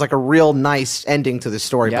people, which is like a real nice ending to this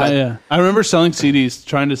story. But Yeah. I remember selling CDs,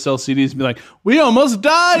 trying to sell CDs, and be like, "We almost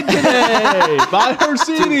died today. Buy our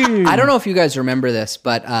CD." I don't know if you guys remember this,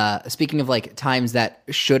 but speaking of like times that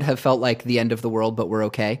should have felt like the end of the world, but we're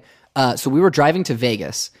okay. So we were driving to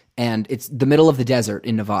Vegas, and it's the middle of the desert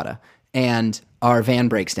in Nevada, and our van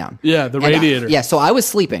breaks down. Yeah, the radiator. So I was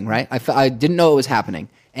sleeping, right? I didn't know what was happening.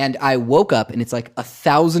 And I woke up, and it's like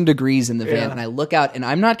 1,000 degrees in the van, and I look out, and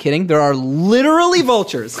I'm not kidding. There are literally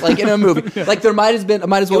vultures, like in a movie. Like there might as well been like there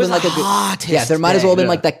might as well have been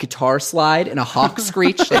like that guitar slide and a hawk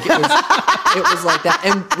screech. Like it was like that.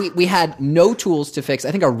 And we had no tools to fix.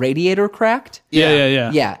 I think our radiator cracked.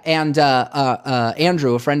 Yeah. And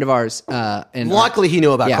Andrew, a friend of ours, and luckily he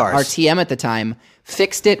knew about cars. Our TM at the time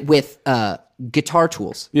fixed it with guitar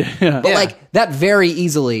tools. Yeah. But like that very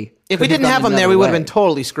easily. If we didn't have them there, we would have been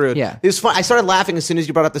totally screwed. Yeah. It was fun. I started laughing as soon as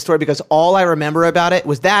you brought up the story because all I remember about it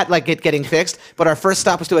was that, like, it getting fixed. But our first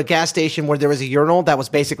stop was to a gas station where there was a urinal that was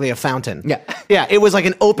basically a fountain. Yeah. Yeah. It was like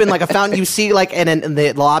an open, like a fountain you see, like, in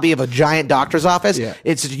the lobby of a giant doctor's office. Yeah.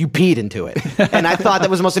 It's you peed into it. And I thought that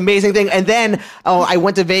was the most amazing thing. And then, I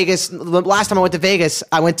went to Vegas. The last time I went to Vegas,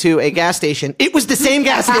 I went to a gas station. It was the same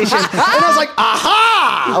gas station. And I was like,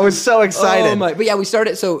 aha! I was so excited. Oh my! But yeah, we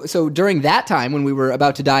started. So during that time when we were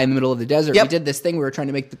about to die in the middle of the desert, we did this thing. We were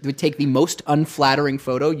trying to take the most unflattering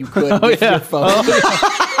photo you could with your phone.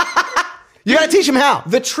 You gotta teach him how.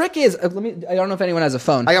 The trick is, I don't know if anyone has a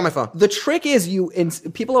phone. I got my phone. The trick is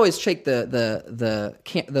people always take the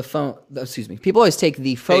phone. Excuse me. People always take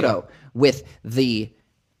the photo with the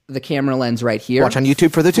camera lens right here. Watch on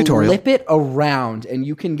YouTube for the tutorial. Flip it around, and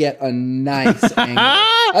you can get a nice angle.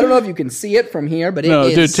 I don't know if you can see it from here, but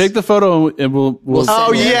dude, take the photo and we'll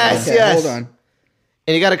Oh yes, okay, yes. Hold on.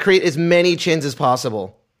 And you got to create as many chins as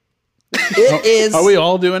possible. It is. Are we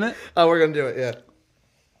all doing it? Oh, we're gonna do it. Yeah.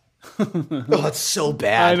 Oh, it's so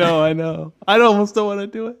bad. I know. I almost don't want to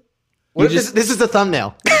do it. What if this is the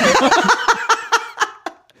thumbnail?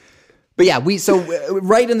 But yeah,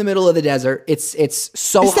 right in the middle of the desert. It's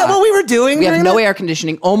so. Is that hot. what we were doing? We have during no that? air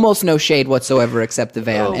conditioning, almost no shade whatsoever except the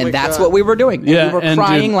van, Oh my and that's God. what we were doing. And Yeah, we were and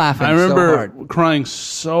crying, dude, laughing. I remember so hard. crying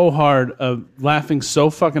so hard, laughing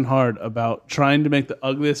so fucking hard about trying to make the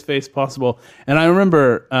ugliest face possible. And I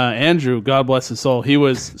remember Andrew, God bless his soul, he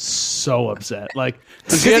was so upset. Like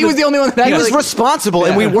Because he was the only one that He was actually. responsible,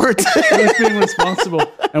 and we weren't. he was being responsible,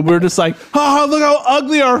 and we're just like, oh, look how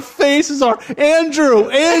ugly our faces are, Andrew.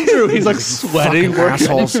 He's like sweating,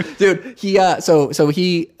 assholes. Dude, he so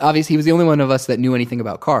he obviously he was the only one of us that knew anything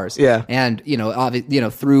about cars. Yeah. And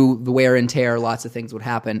through the wear and tear, lots of things would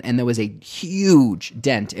happen, and there was a huge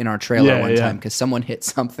dent in our trailer one time because someone hit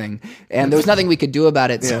something, and there was nothing we could do about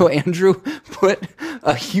it. So Andrew put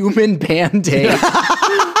a human Band-Aid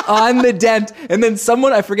on the dent, and then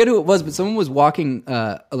someone, I forget who it was, but someone was walking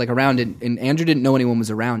like around, and Andrew didn't know anyone was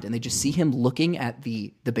around, and they just see him looking at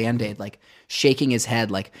the Band-Aid, like shaking his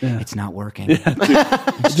head, like it's not working.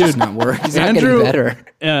 It's just not working. It's not getting better.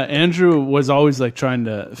 Andrew was always like trying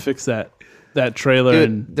to fix that trailer. Dude,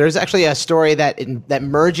 and there's actually a story that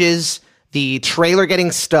merges the trailer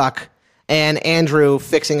getting stuck and Andrew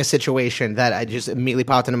fixing a situation that I just immediately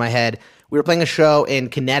popped into my head. We were playing a show in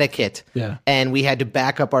Connecticut, and we had to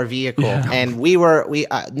back up our vehicle, and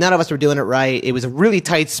none of us were doing it right. It was a really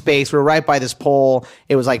tight space. We were right by this pole.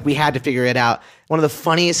 It was like we had to figure it out. One of the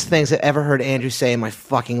funniest things I ever heard Andrew say in my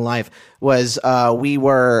fucking life was he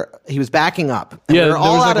was backing up. And we were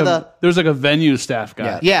all out of there was like a venue staff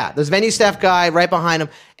guy. Yeah, there's venue staff guy right behind him,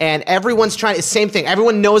 and everyone's trying. It's the same thing.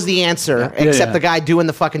 Everyone knows the answer except the guy doing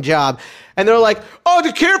the fucking job. And they're like, "Oh,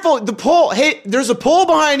 be careful! The pole! Hey, there's a pole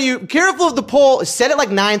behind you! Careful of the pole!" Said it like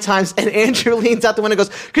 9 times, and Andrew leans out the window and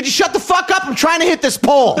goes, "Could you shut the fuck up? I'm trying to hit this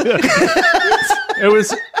pole." It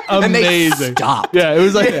was amazing. And they stopped. Yeah, it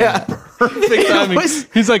was like perfect timing.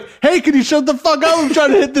 He's like, "Hey, can you shut the fuck up? I'm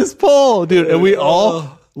trying to hit this pole, dude." And we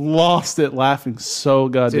all lost it laughing so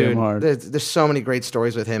goddamn hard. There's so many great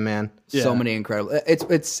stories with him, man. So many incredible.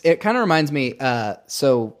 It kind of reminds me.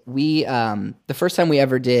 So we the first time we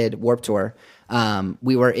ever did Warped Tour,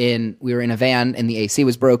 we were in a van and the AC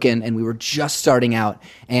was broken and we were just starting out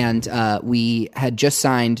and we had just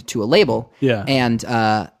signed to a label. Yeah. And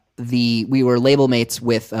we were label mates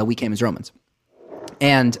with We Came as Romans,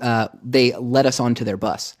 and they let us onto their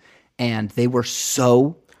bus, and they were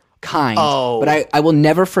so kind. Oh. But I will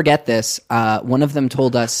never forget this. One of them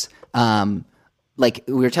told us, like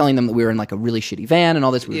we were telling them that we were in like a really shitty van and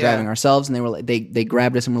all this. We were driving ourselves, and they were like, they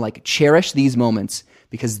grabbed us and were like, cherish these moments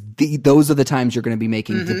because those are the times you're going to be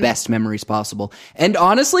making the best memories possible. And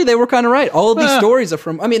honestly, they were kind of right. All of these stories are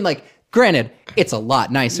from. I mean, like. Granted, it's a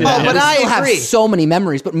lot nicer. Oh, but we I still agree. have so many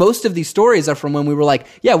memories, but most of these stories are from when we were like,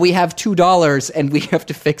 yeah, we have $2 and we have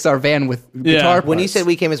to fix our van with guitar parts. When you said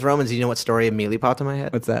we came as Romans, you know what story immediately popped in my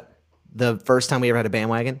head? What's that? The first time we ever had a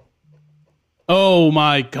bandwagon. Oh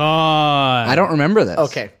my god! I don't remember this.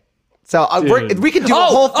 Okay. So we could do a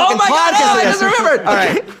whole fucking my God, podcast. I just remembered. All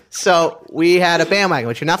right. So we had a bandwagon,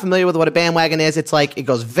 which you're not familiar with what a bandwagon is. It's like it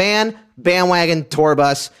goes van, bandwagon, tour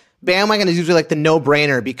bus. Bandwagon is usually like the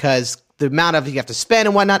no-brainer because the amount of you have to spend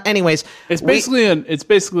and whatnot. Anyways, it's basically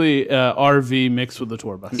RV mixed with the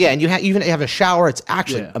tour bus. Yeah, and you even have a shower. It's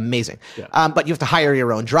actually amazing. Yeah. But you have to hire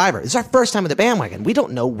your own driver. This is our first time with the bandwagon. We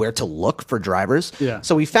don't know where to look for drivers. Yeah.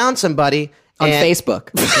 So we found somebody On Facebook.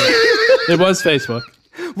 It was Facebook.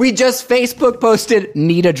 We just Facebook posted,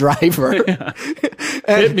 need a driver.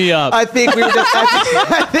 Hit me up. I think we were just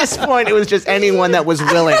at this point. It was just anyone that was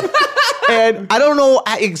willing. And I don't know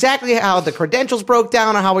exactly how the credentials broke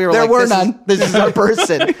down or how we were There like, were this none. This is our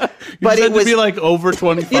person. But it it was to be like over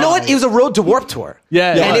 25. You know what? It was a Road to Warp Tour.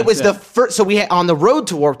 Yeah, and it was yeah. the first. So we had on the Road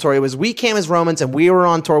to Warp Tour. It was we came as Romans and we were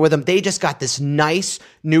on tour with them. They just got this nice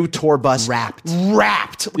new tour bus Wrapped.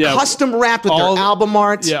 Yeah. custom wrapped with All- their album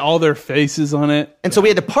arts. Yeah, all their faces on it. And so we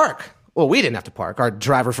had to park. Well, we didn't have to park. Our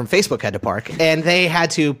driver from Facebook had to park, and they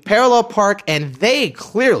had to parallel park. And they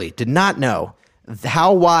clearly did not know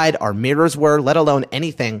how wide our mirrors were, let alone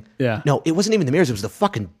anything. Yeah. No, it wasn't even the mirrors. It was the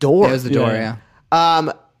fucking door. It was the door,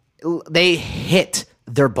 yeah. They hit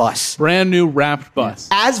their bus Brand new wrapped bus.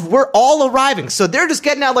 as we're all arriving. So they're just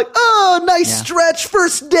getting out like, oh, nice stretch,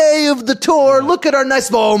 first day of the tour. Look at our nice,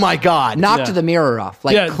 oh my God. Knocked the mirror off,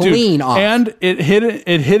 like Yeah, clean dude. off. And it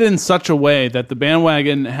hit in such a way that the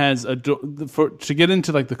bandwagon has a door to get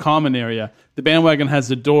into like the common area. The bandwagon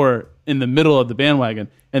has a door in the middle of the bandwagon,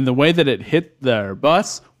 and the way that it hit their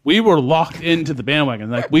bus, we were locked into the bandwagon.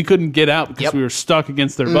 Like we couldn't get out because we were stuck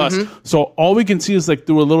against their bus. So all we can see is like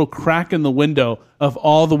through a little crack in the window of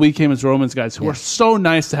all the We Came as Romans guys who are so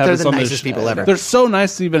nice to have They're us the on nicest the show. people ever. They're so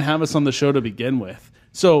nice to even have us on the show to begin with.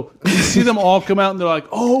 So you see them all come out and they're like,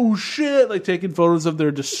 "Oh shit!" Like taking photos of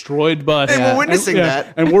their destroyed bus. And we're witnessing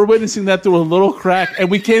that. And we're witnessing that through a little crack, and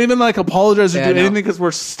we can't even like apologize or Yeah, do I know. anything because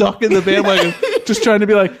we're stuck in the bandwagon, just trying to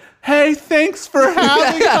be like, "Hey, thanks for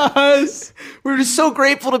having us." We were just so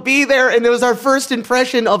grateful to be there, and it was our first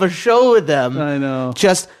impression of a show with them. I know.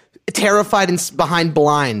 Just terrified and behind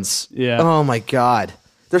blinds. Yeah. Oh my God.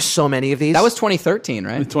 There's so many of these. that was 2013,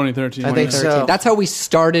 right? 2013. I think so. That's how we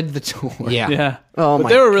started the tour. Yeah. Yeah. Oh but my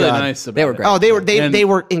they were really God. nice about They were it. great. Oh, And- they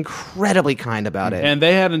were incredibly kind about it. And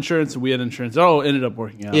they had insurance and we had insurance. It all ended up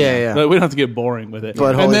working out. Yeah, yeah. But we don't have to get boring with it.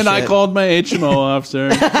 But and holy then I shit. called my HMO officer.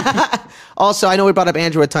 Also, I know we brought up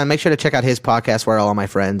Andrew a ton. Make sure to check out his podcast, Where Are All My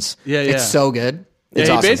Friends? Yeah, yeah. It's so good. Yeah, It's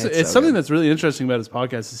he awesome. basically- It's it's so something good. that's really interesting about his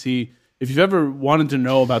podcast is if you've ever wanted to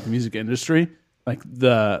know about the music industry,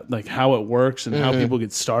 like how it works and how people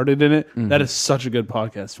get started in it, that is such a good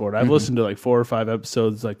podcast for it. I've listened to like 4 or 5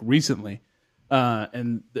 episodes like recently,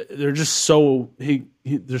 and they're just so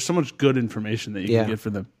there's so much good information that you Yeah. can get for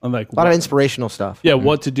them. On like A lot of inspirational stuff.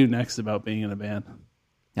 what to do next about being in a band.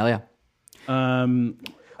 Hell yeah.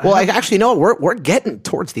 Well, actually, no, we're getting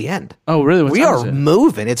towards the end. Oh, really? What We time are is it?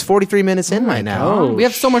 moving. It's 43 minutes in right now. God. We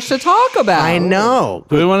have so much to talk about. I know.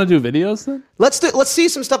 Do we want to do videos then? Let's see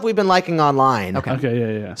some stuff we've been liking online. Okay.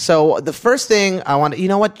 Okay, yeah. So the first thing I want, you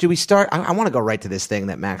know what? Do we start? I want to go right to this thing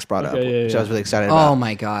that Max brought up, Okay, yeah, which yeah. I was really excited about. Oh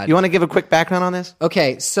my God. You want to give a quick background on this?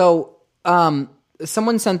 Okay, so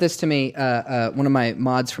someone sent this to me. One of my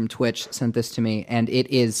mods from Twitch sent this to me, and it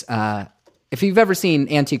is. If you've ever seen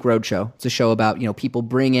Antique Roadshow, it's a show about people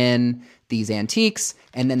bring in these antiques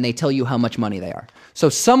and then they tell you how much money they are. So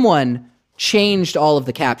someone changed all of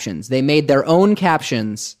the captions. They made their own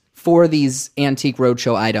captions for these Antique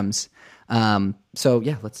Roadshow items. So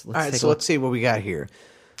yeah, let's All right, take so a look. let's see what we got here.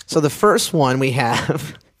 So the first one we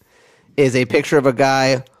have is a picture of a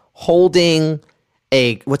guy holding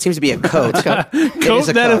what seems to be a coat. It Coat is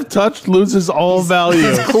a that coat. if touched loses all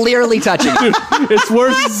value. Clearly touching it. It's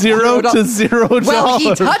worth $0 to $0. Well,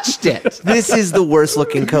 he touched it. This is the worst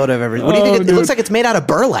looking coat I've ever. What do you think? It dude. looks like it's made out of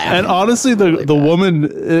burlap. And honestly, the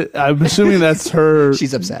woman, I'm assuming that's her.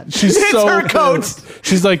 She's upset. She's It's so her coat. pissed.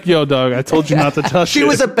 She's like, "Yo, dog, I told you not to touch it." She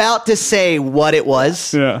was about to say what it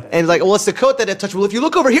was. Yeah. And like, well, it's the coat that it touched. Well, if you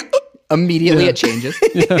look over here. Immediately it changes.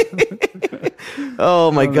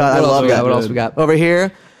 Oh my God, I What else love we that. got? What else we got? Over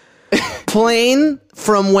here, plane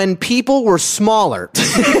from when people were smaller,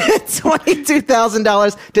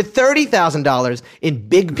 $22,000 to $30,000 in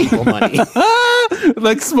big people money.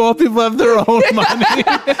 Like small people have their own money.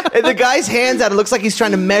 And the guy's hands out. It looks like he's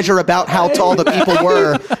trying to measure about how tall the people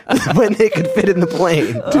were when they could fit in the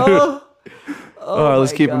plane. Dude. Oh,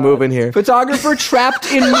 let's keep it moving here. Photographer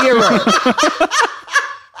trapped in mirror.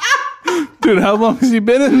 Dude, how long has he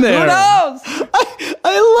been in there? Who knows?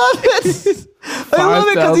 I love it. I love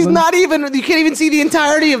it because he's not even. You can't even see the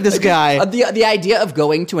entirety of this guy. The idea of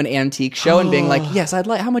going to an antique show and being like, "Yes, I'd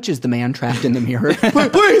like." How much is the man trapped in the mirror?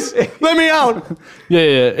 Please let me out. Yeah.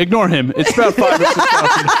 Ignore him. It's about $5,000 or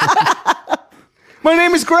 $6,000. My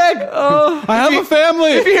name is Greg. I have a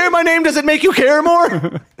family. If you hear my name, does it make you care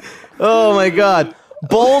more? Oh my God.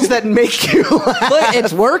 Bowls that make you laugh. Look,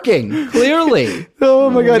 it's working clearly. Oh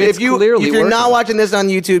my God. It's If you're working. not watching this on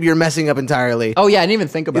YouTube, you're messing up entirely. Oh yeah, I didn't even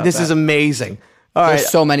think about This that. is amazing. All right. There's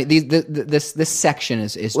so many. This section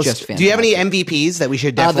is just fantastic. Do you have any MVPs that we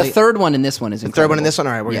should The definitely... third one in this one is incredible. Third one in this one?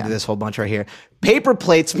 All right, we're going Yeah. to do this whole bunch right here. Paper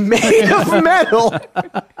plates made of metal.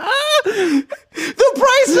 The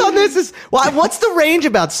price on this is... Well, what's the range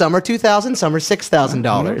about? Some are $2,000, some are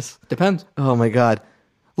 $6,000. Depends. Oh my God.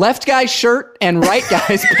 Left guy's shirt and right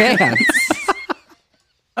guy's pants.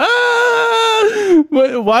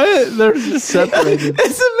 Why they're just separated?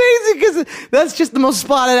 It's amazing because that's just the most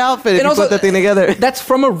spotted outfit if And you also, put that thing together. That's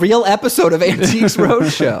from a real episode of Antiques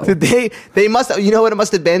Roadshow. They must, you know what it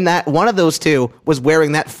must have been? That one of those two was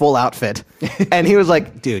wearing that full outfit. And he was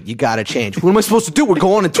like, dude, you got to change. What am I supposed to do? We're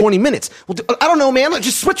going in 20 minutes. Well, I don't know, man.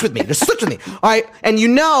 Just switch with me. All right. And you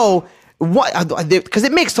know... What? Because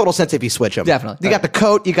it makes total sense if you switch them. Definitely. You got the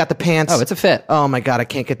coat, you got the pants. Oh, it's a fit. Oh my God, I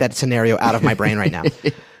can't get that scenario out of my brain right now.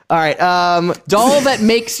 All right. Doll that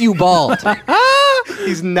makes you bald.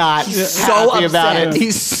 He's not So happy upset. about it.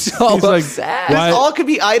 He's so He's like, upset. why- This all could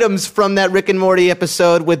be items from that Rick and Morty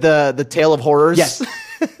episode with the Tale of Horrors. Yes.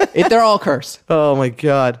 They're all cursed. Oh my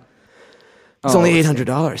God. It's only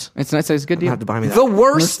 $800. It's nice. It's a good deal. have to buy me that. The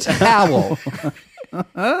worst owl.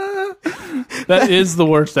 That is the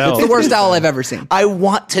worst owl. It's the worst owl I've ever seen. I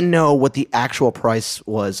want to know what the actual price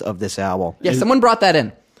was of this owl. Yeah, someone brought that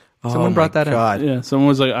in. Someone brought that in. God. Yeah, someone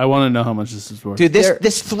was like, I want to know how much this is worth. Dude,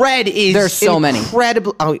 this thread is there's so many.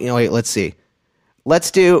 incredible. Oh, wait, let's see.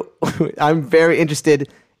 Let's do. I'm very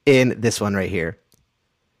interested in this one right here.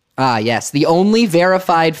 Ah, yes. The only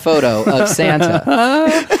verified photo of Santa.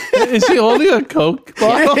 Is he holding a Coke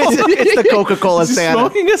bottle? It's the Coca-Cola Is he Santa.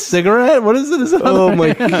 smoking a cigarette? What is it? His other Oh my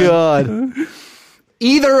hand? God.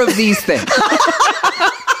 Either of these things.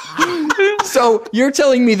 So you're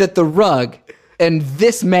telling me that the rug and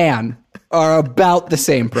this man are about the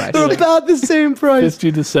same price. They're about the same price.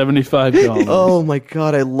 $50 to $75. Oh my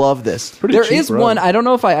God, I love this. Pretty There cheap is rug. one. I don't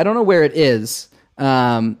know where it is.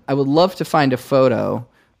 I would love to find a photo.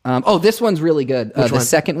 This one's really good. The one?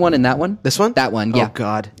 second one and that one. This one? That one. Yeah. Oh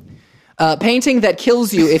God. Painting that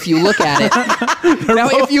kills you if you look at it. Now,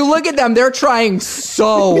 if you look at them, they're trying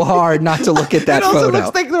so hard not to look at that It also photo.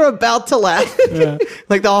 looks like they're about to laugh.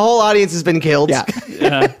 Like the whole audience has been killed. Yeah.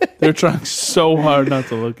 Yeah, they're trying so hard not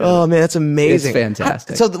to look at Oh man, that's amazing. It's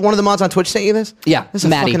fantastic. So one of the mods on Twitch sent you this? Yeah, This is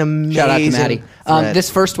Maddie. fucking amazing. Shout out to Maddie. thread. This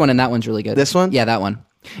first one and that one's really good. This one? Yeah, that one.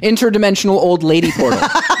 Interdimensional old lady portal.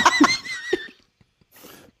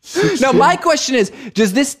 Now, my question is,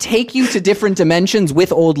 does this take you to different dimensions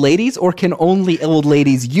with old ladies, or can only old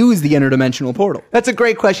ladies use the interdimensional portal? That's a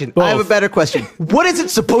great question. I have a better question. What is it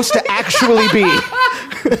supposed to actually be?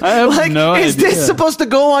 I have no is idea. this supposed to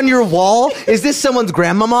go on your wall? Is this someone's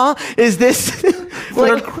grandmama? Is this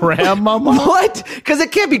Their grandmama? What? Because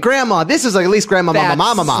it can't be grandma. This is like at least grandma,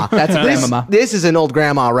 mama. That's grandmama. This is an old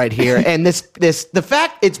grandma right here, and the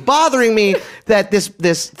fact it's bothering me that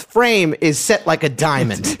this frame is set like a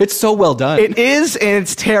diamond. It's so well done. It is, and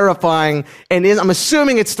it's terrifying. And I'm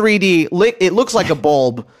assuming it's 3D. It looks like a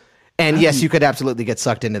bulb. And yes, you could absolutely get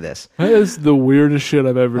sucked into this. That is the weirdest shit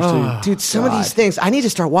I've ever seen. Dude, some of these things, I need to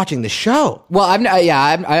start watching the show. Well, I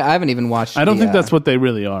haven't even watched. I don't think that's what they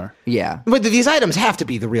really are. Yeah. But these items have to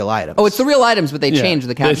be the real items. Oh, it's the real items, but they changed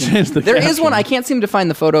the caption. changed the There is caption. one. I can't seem to find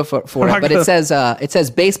the photo for not it, but gonna- it says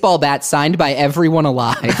baseball bat signed by everyone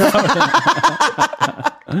alive.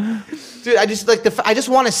 Dude, I just I just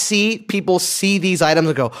want to see people see these items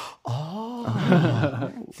and go,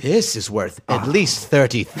 oh, this is worth at least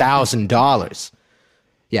 $30,000.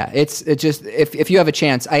 Yeah, it just if you have a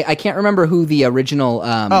chance, I can't remember who the original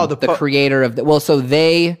the creator of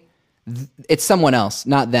it's someone else,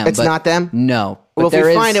 not them. It's not them? No. But Well, if there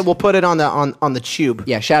we is- find it, we'll put it on the tube.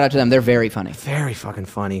 Yeah, shout out to them. They're very funny. Very fucking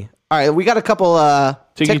funny. All right, we got a couple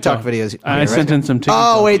TikTok videos. I sent in some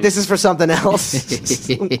TikTok. Oh wait, this is for something else.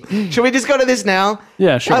 Should we just go to this now?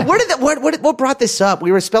 Yeah, sure. What brought this up?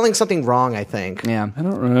 We were spelling something wrong, I think. Yeah. I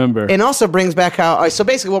don't remember. It also brings back how. So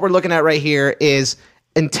basically, what we're looking at right here is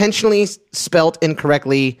intentionally spelt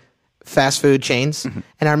incorrectly fast food chains, and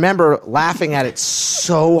I remember laughing at it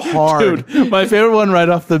so hard. Dude, my favorite one right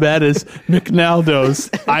off the bat is McNaldo's.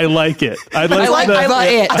 I like it. I like the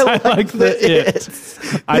it. I like the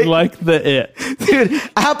it. I like the it. Dude,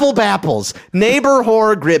 Apple Bapples, Neighbor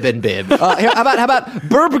Whore Gribbin Bib. How about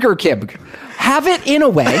Burger Kib? Have it in a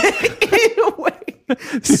way.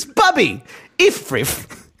 Spubby,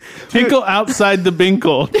 Ifrif. Tinkle outside the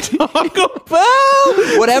binkle. Taco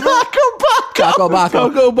Bell. Whatever. Taco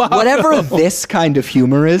Baco. Whatever this kind of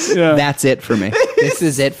humor is, that's it for me. This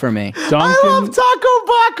is it for me. I love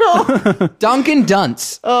Taco Baco. Dunkin'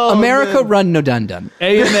 Dunce. America run no dun dun.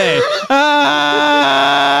 A&A.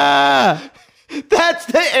 That's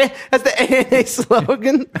the ANA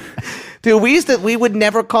slogan. Dude, we would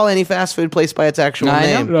never call any fast food place by its actual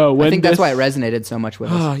name. No, I think that's why it resonated so much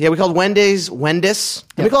with us. Yeah, we called Wendy's Wendis.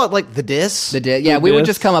 Did we call it like the Dis? We would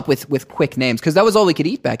just come up with quick names because that was all we could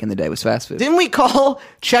eat back in the day was fast food. Didn't we call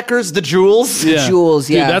Checkers the Jewels? Yeah. Jewels,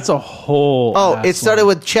 yeah. Dude, that's a whole. It started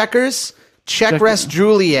with Checkers, Checkrest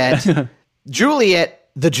Juliet, Juliet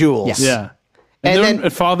the Jewels. Yeah. And then then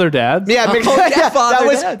Father Dad's. Yeah, that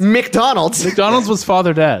was Dad's. McDonald's. McDonald's was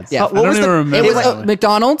Father Dad's. Yeah. I don't even remember. It was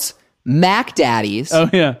McDonald's, Mac Daddy's, Oh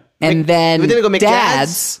yeah. and then didn't we go McDad's?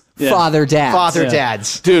 Dad's, Yeah. Father Dad's. Father Yeah.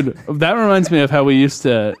 Dad's. Dude, that reminds me of how we used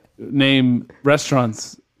to name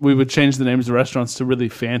restaurants. We would change the names of restaurants to really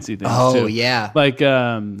fancy things. Oh, too. yeah. Like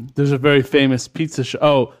there's a very famous pizza shop.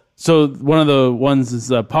 Oh, so one of the ones is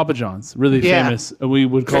Papa John's, really Yeah. famous. And we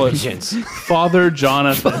would call it Vengeance. Father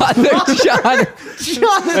Jonathan.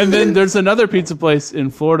 John. And then there's another pizza place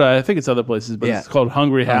in Florida. I think it's other places, but Yeah. it's called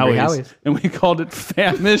Hungry Howie's. And we called it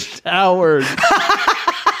Famished Howard.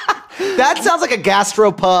 That sounds like a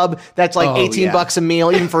gastropub that's like $18 a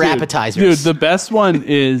meal, even for Dude, appetizers. the best one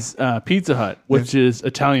is Pizza Hut, which is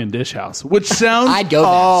Italian Dish House, which sounds I'd go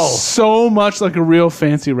there. so much like a real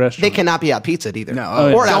fancy They restaurant. cannot be out pizzaed either.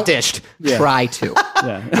 No. Or Don't- outdished. Try to.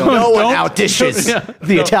 Yeah. No one Don't- outdishes yeah,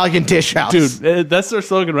 the Italian dish house. Dude, that's their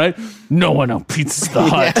slogan, right? No one outpizzas the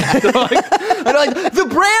Hut. They're like, And like the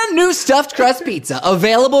brand new stuffed crust pizza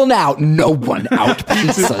available now. No one out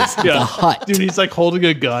pizzas yeah. the Hut. Dude, he's like holding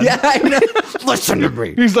a gun. Yeah, I know. Listen to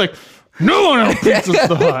me. He's like, no one outpizzas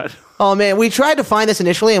the Hut. Oh man, we tried to find this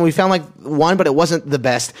initially and we found like one, but it wasn't the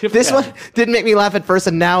best. This Yeah. one didn't make me laugh at first,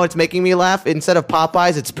 and now it's making me laugh. Instead of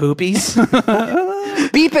Popeyes, it's Poopies.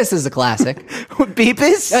 Beepus is a classic.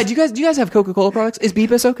 Beepus? Do you guys have Coca-Cola products? Is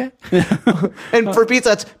Beepus okay? And for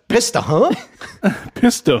pizza, it's Pista, huh?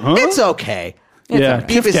 Pista, huh? It's okay. yeah. Beepus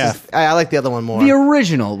Kif Kaf. is, I like the other one more. The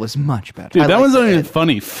original was much better. Dude, that like one's not that. even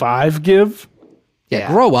funny. 5 Give? Yeah,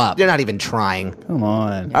 grow up. You're not even trying. Come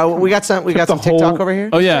on. We got some The TikTok whole- over here.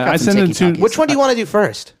 Oh, yeah. I some sent it TikTok. to Which one do you want to do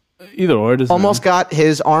first? either or. It doesn't Almost got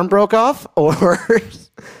his arm broke off, or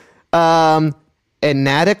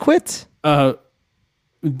inadequate?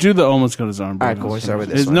 Do the almost got his arm. All right, cool. We'll start with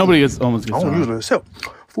this one. Nobody gets almost gets I don't arm. usually accept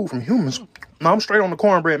food from humans. No, I'm straight on the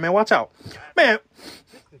cornbread, man. Watch out. Man,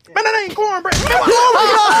 that ain't cornbread. Man, watch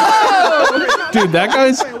out. Dude, that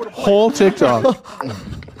guy's whole TikTok.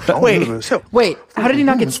 I don't Wait. usually accept. Wait, how did he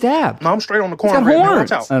not get stabbed? No, I'm straight on the got cornbread, man.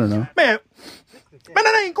 horns. Watch out. I don't know. Man,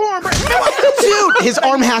 that ain't cornbread. Man, watch out. Dude, his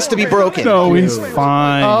arm has to be broken. No, he's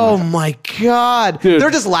fine. Oh my god. Dude.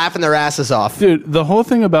 They're just laughing their asses off. Dude, the whole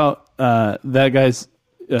thing about that guy's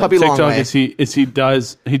Puppy Long TikTok Way. is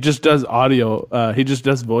he just does audio. He just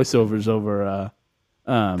does voiceovers over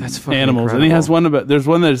fucking animals, and he has one about. There's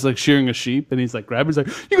one that's like shearing a sheep, and he's like grabbing. He's like,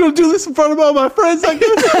 "You gonna do this in front of all my friends? Like,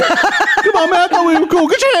 come on, man! I thought we were cool.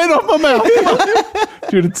 Get your hand off my mouth, come on."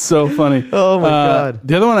 Dude. It's so funny. Oh, my God.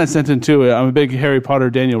 The other one I sent in too. I'm a big Harry Potter,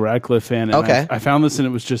 Daniel Radcliffe fan. And Okay. I found this, and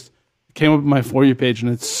it was just it came up on my For You page, and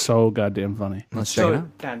it's so goddamn funny. Let's check it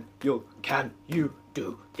out. Can you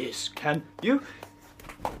do this? Can you?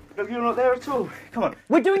 Look, you're not there at all. Come on.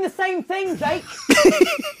 We're doing the same thing, Jake.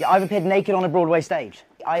 Yeah, I've appeared naked on a Broadway stage.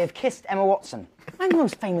 I have kissed Emma Watson. I'm the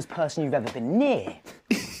most famous person you've ever been near.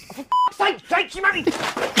 For f***'s sake, Jake, you married.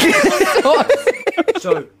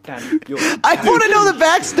 So, Dan, you're... I want to know the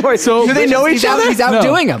backstory. So- do they know each other? He's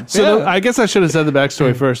outdoing him. So I guess I should have said the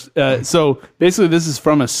backstory first. So basically, this is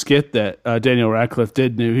from a skit that Daniel Radcliffe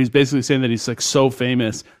did. He's basically saying that he's like so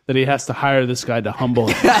famous that he has to hire this guy to humble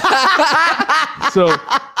him.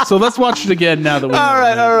 so let's watch it again now that we. All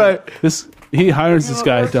right, all right. He hires this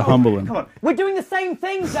guy to humble him. Come on. We're doing the same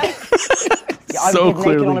thing, Jake. Yeah, I've So appeared naked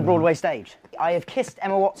clearly. on a Broadway stage. I have kissed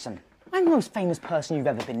Emma Watson. I'm the most famous person you've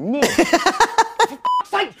ever been near.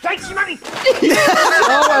 Thanks, you money.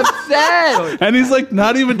 So upset. And he's like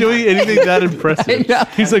not even doing anything that impressive. know.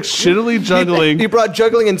 He's like shittily juggling. He brought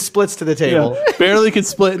juggling and splits to the table. Yeah, barely can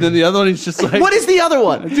split, and then the other one he's just like, What is the other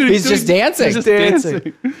one? Dude, He's just dancing. He's just Dancing.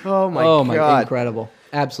 dancing. Oh my Oh my, god, incredible.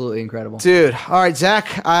 Absolutely incredible. dude! All right,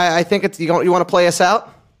 Zach. I think it's you want to play us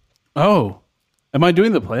out. Oh, am I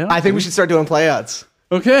doing the playoff? I think we should start doing playouts.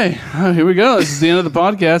 Okay, here we go. This is the end of the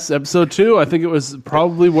podcast, episode 2. I think it was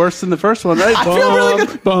probably worse than the first one, right? I feel really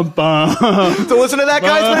good. Bum, bum. So listen to that,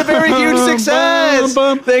 guys. It's been a very huge success.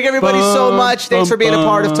 Thank everybody so much. Thanks for being a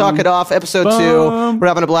part of Talk It Off, episode 2. We're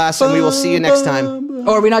having a blast, and we will see you next time.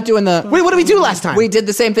 Or are we not doing the... Wait, what did we do last time? We did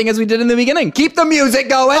the same thing as we did in the beginning. Keep the music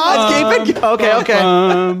going. Let's keep it going.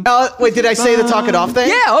 Okay. Wait, did I say the Talk It Off thing?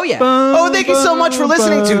 Yeah, oh yeah. Oh, thank you so much for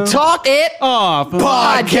listening to Talk It Off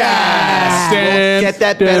Podcast. We'll get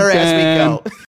that better as we go.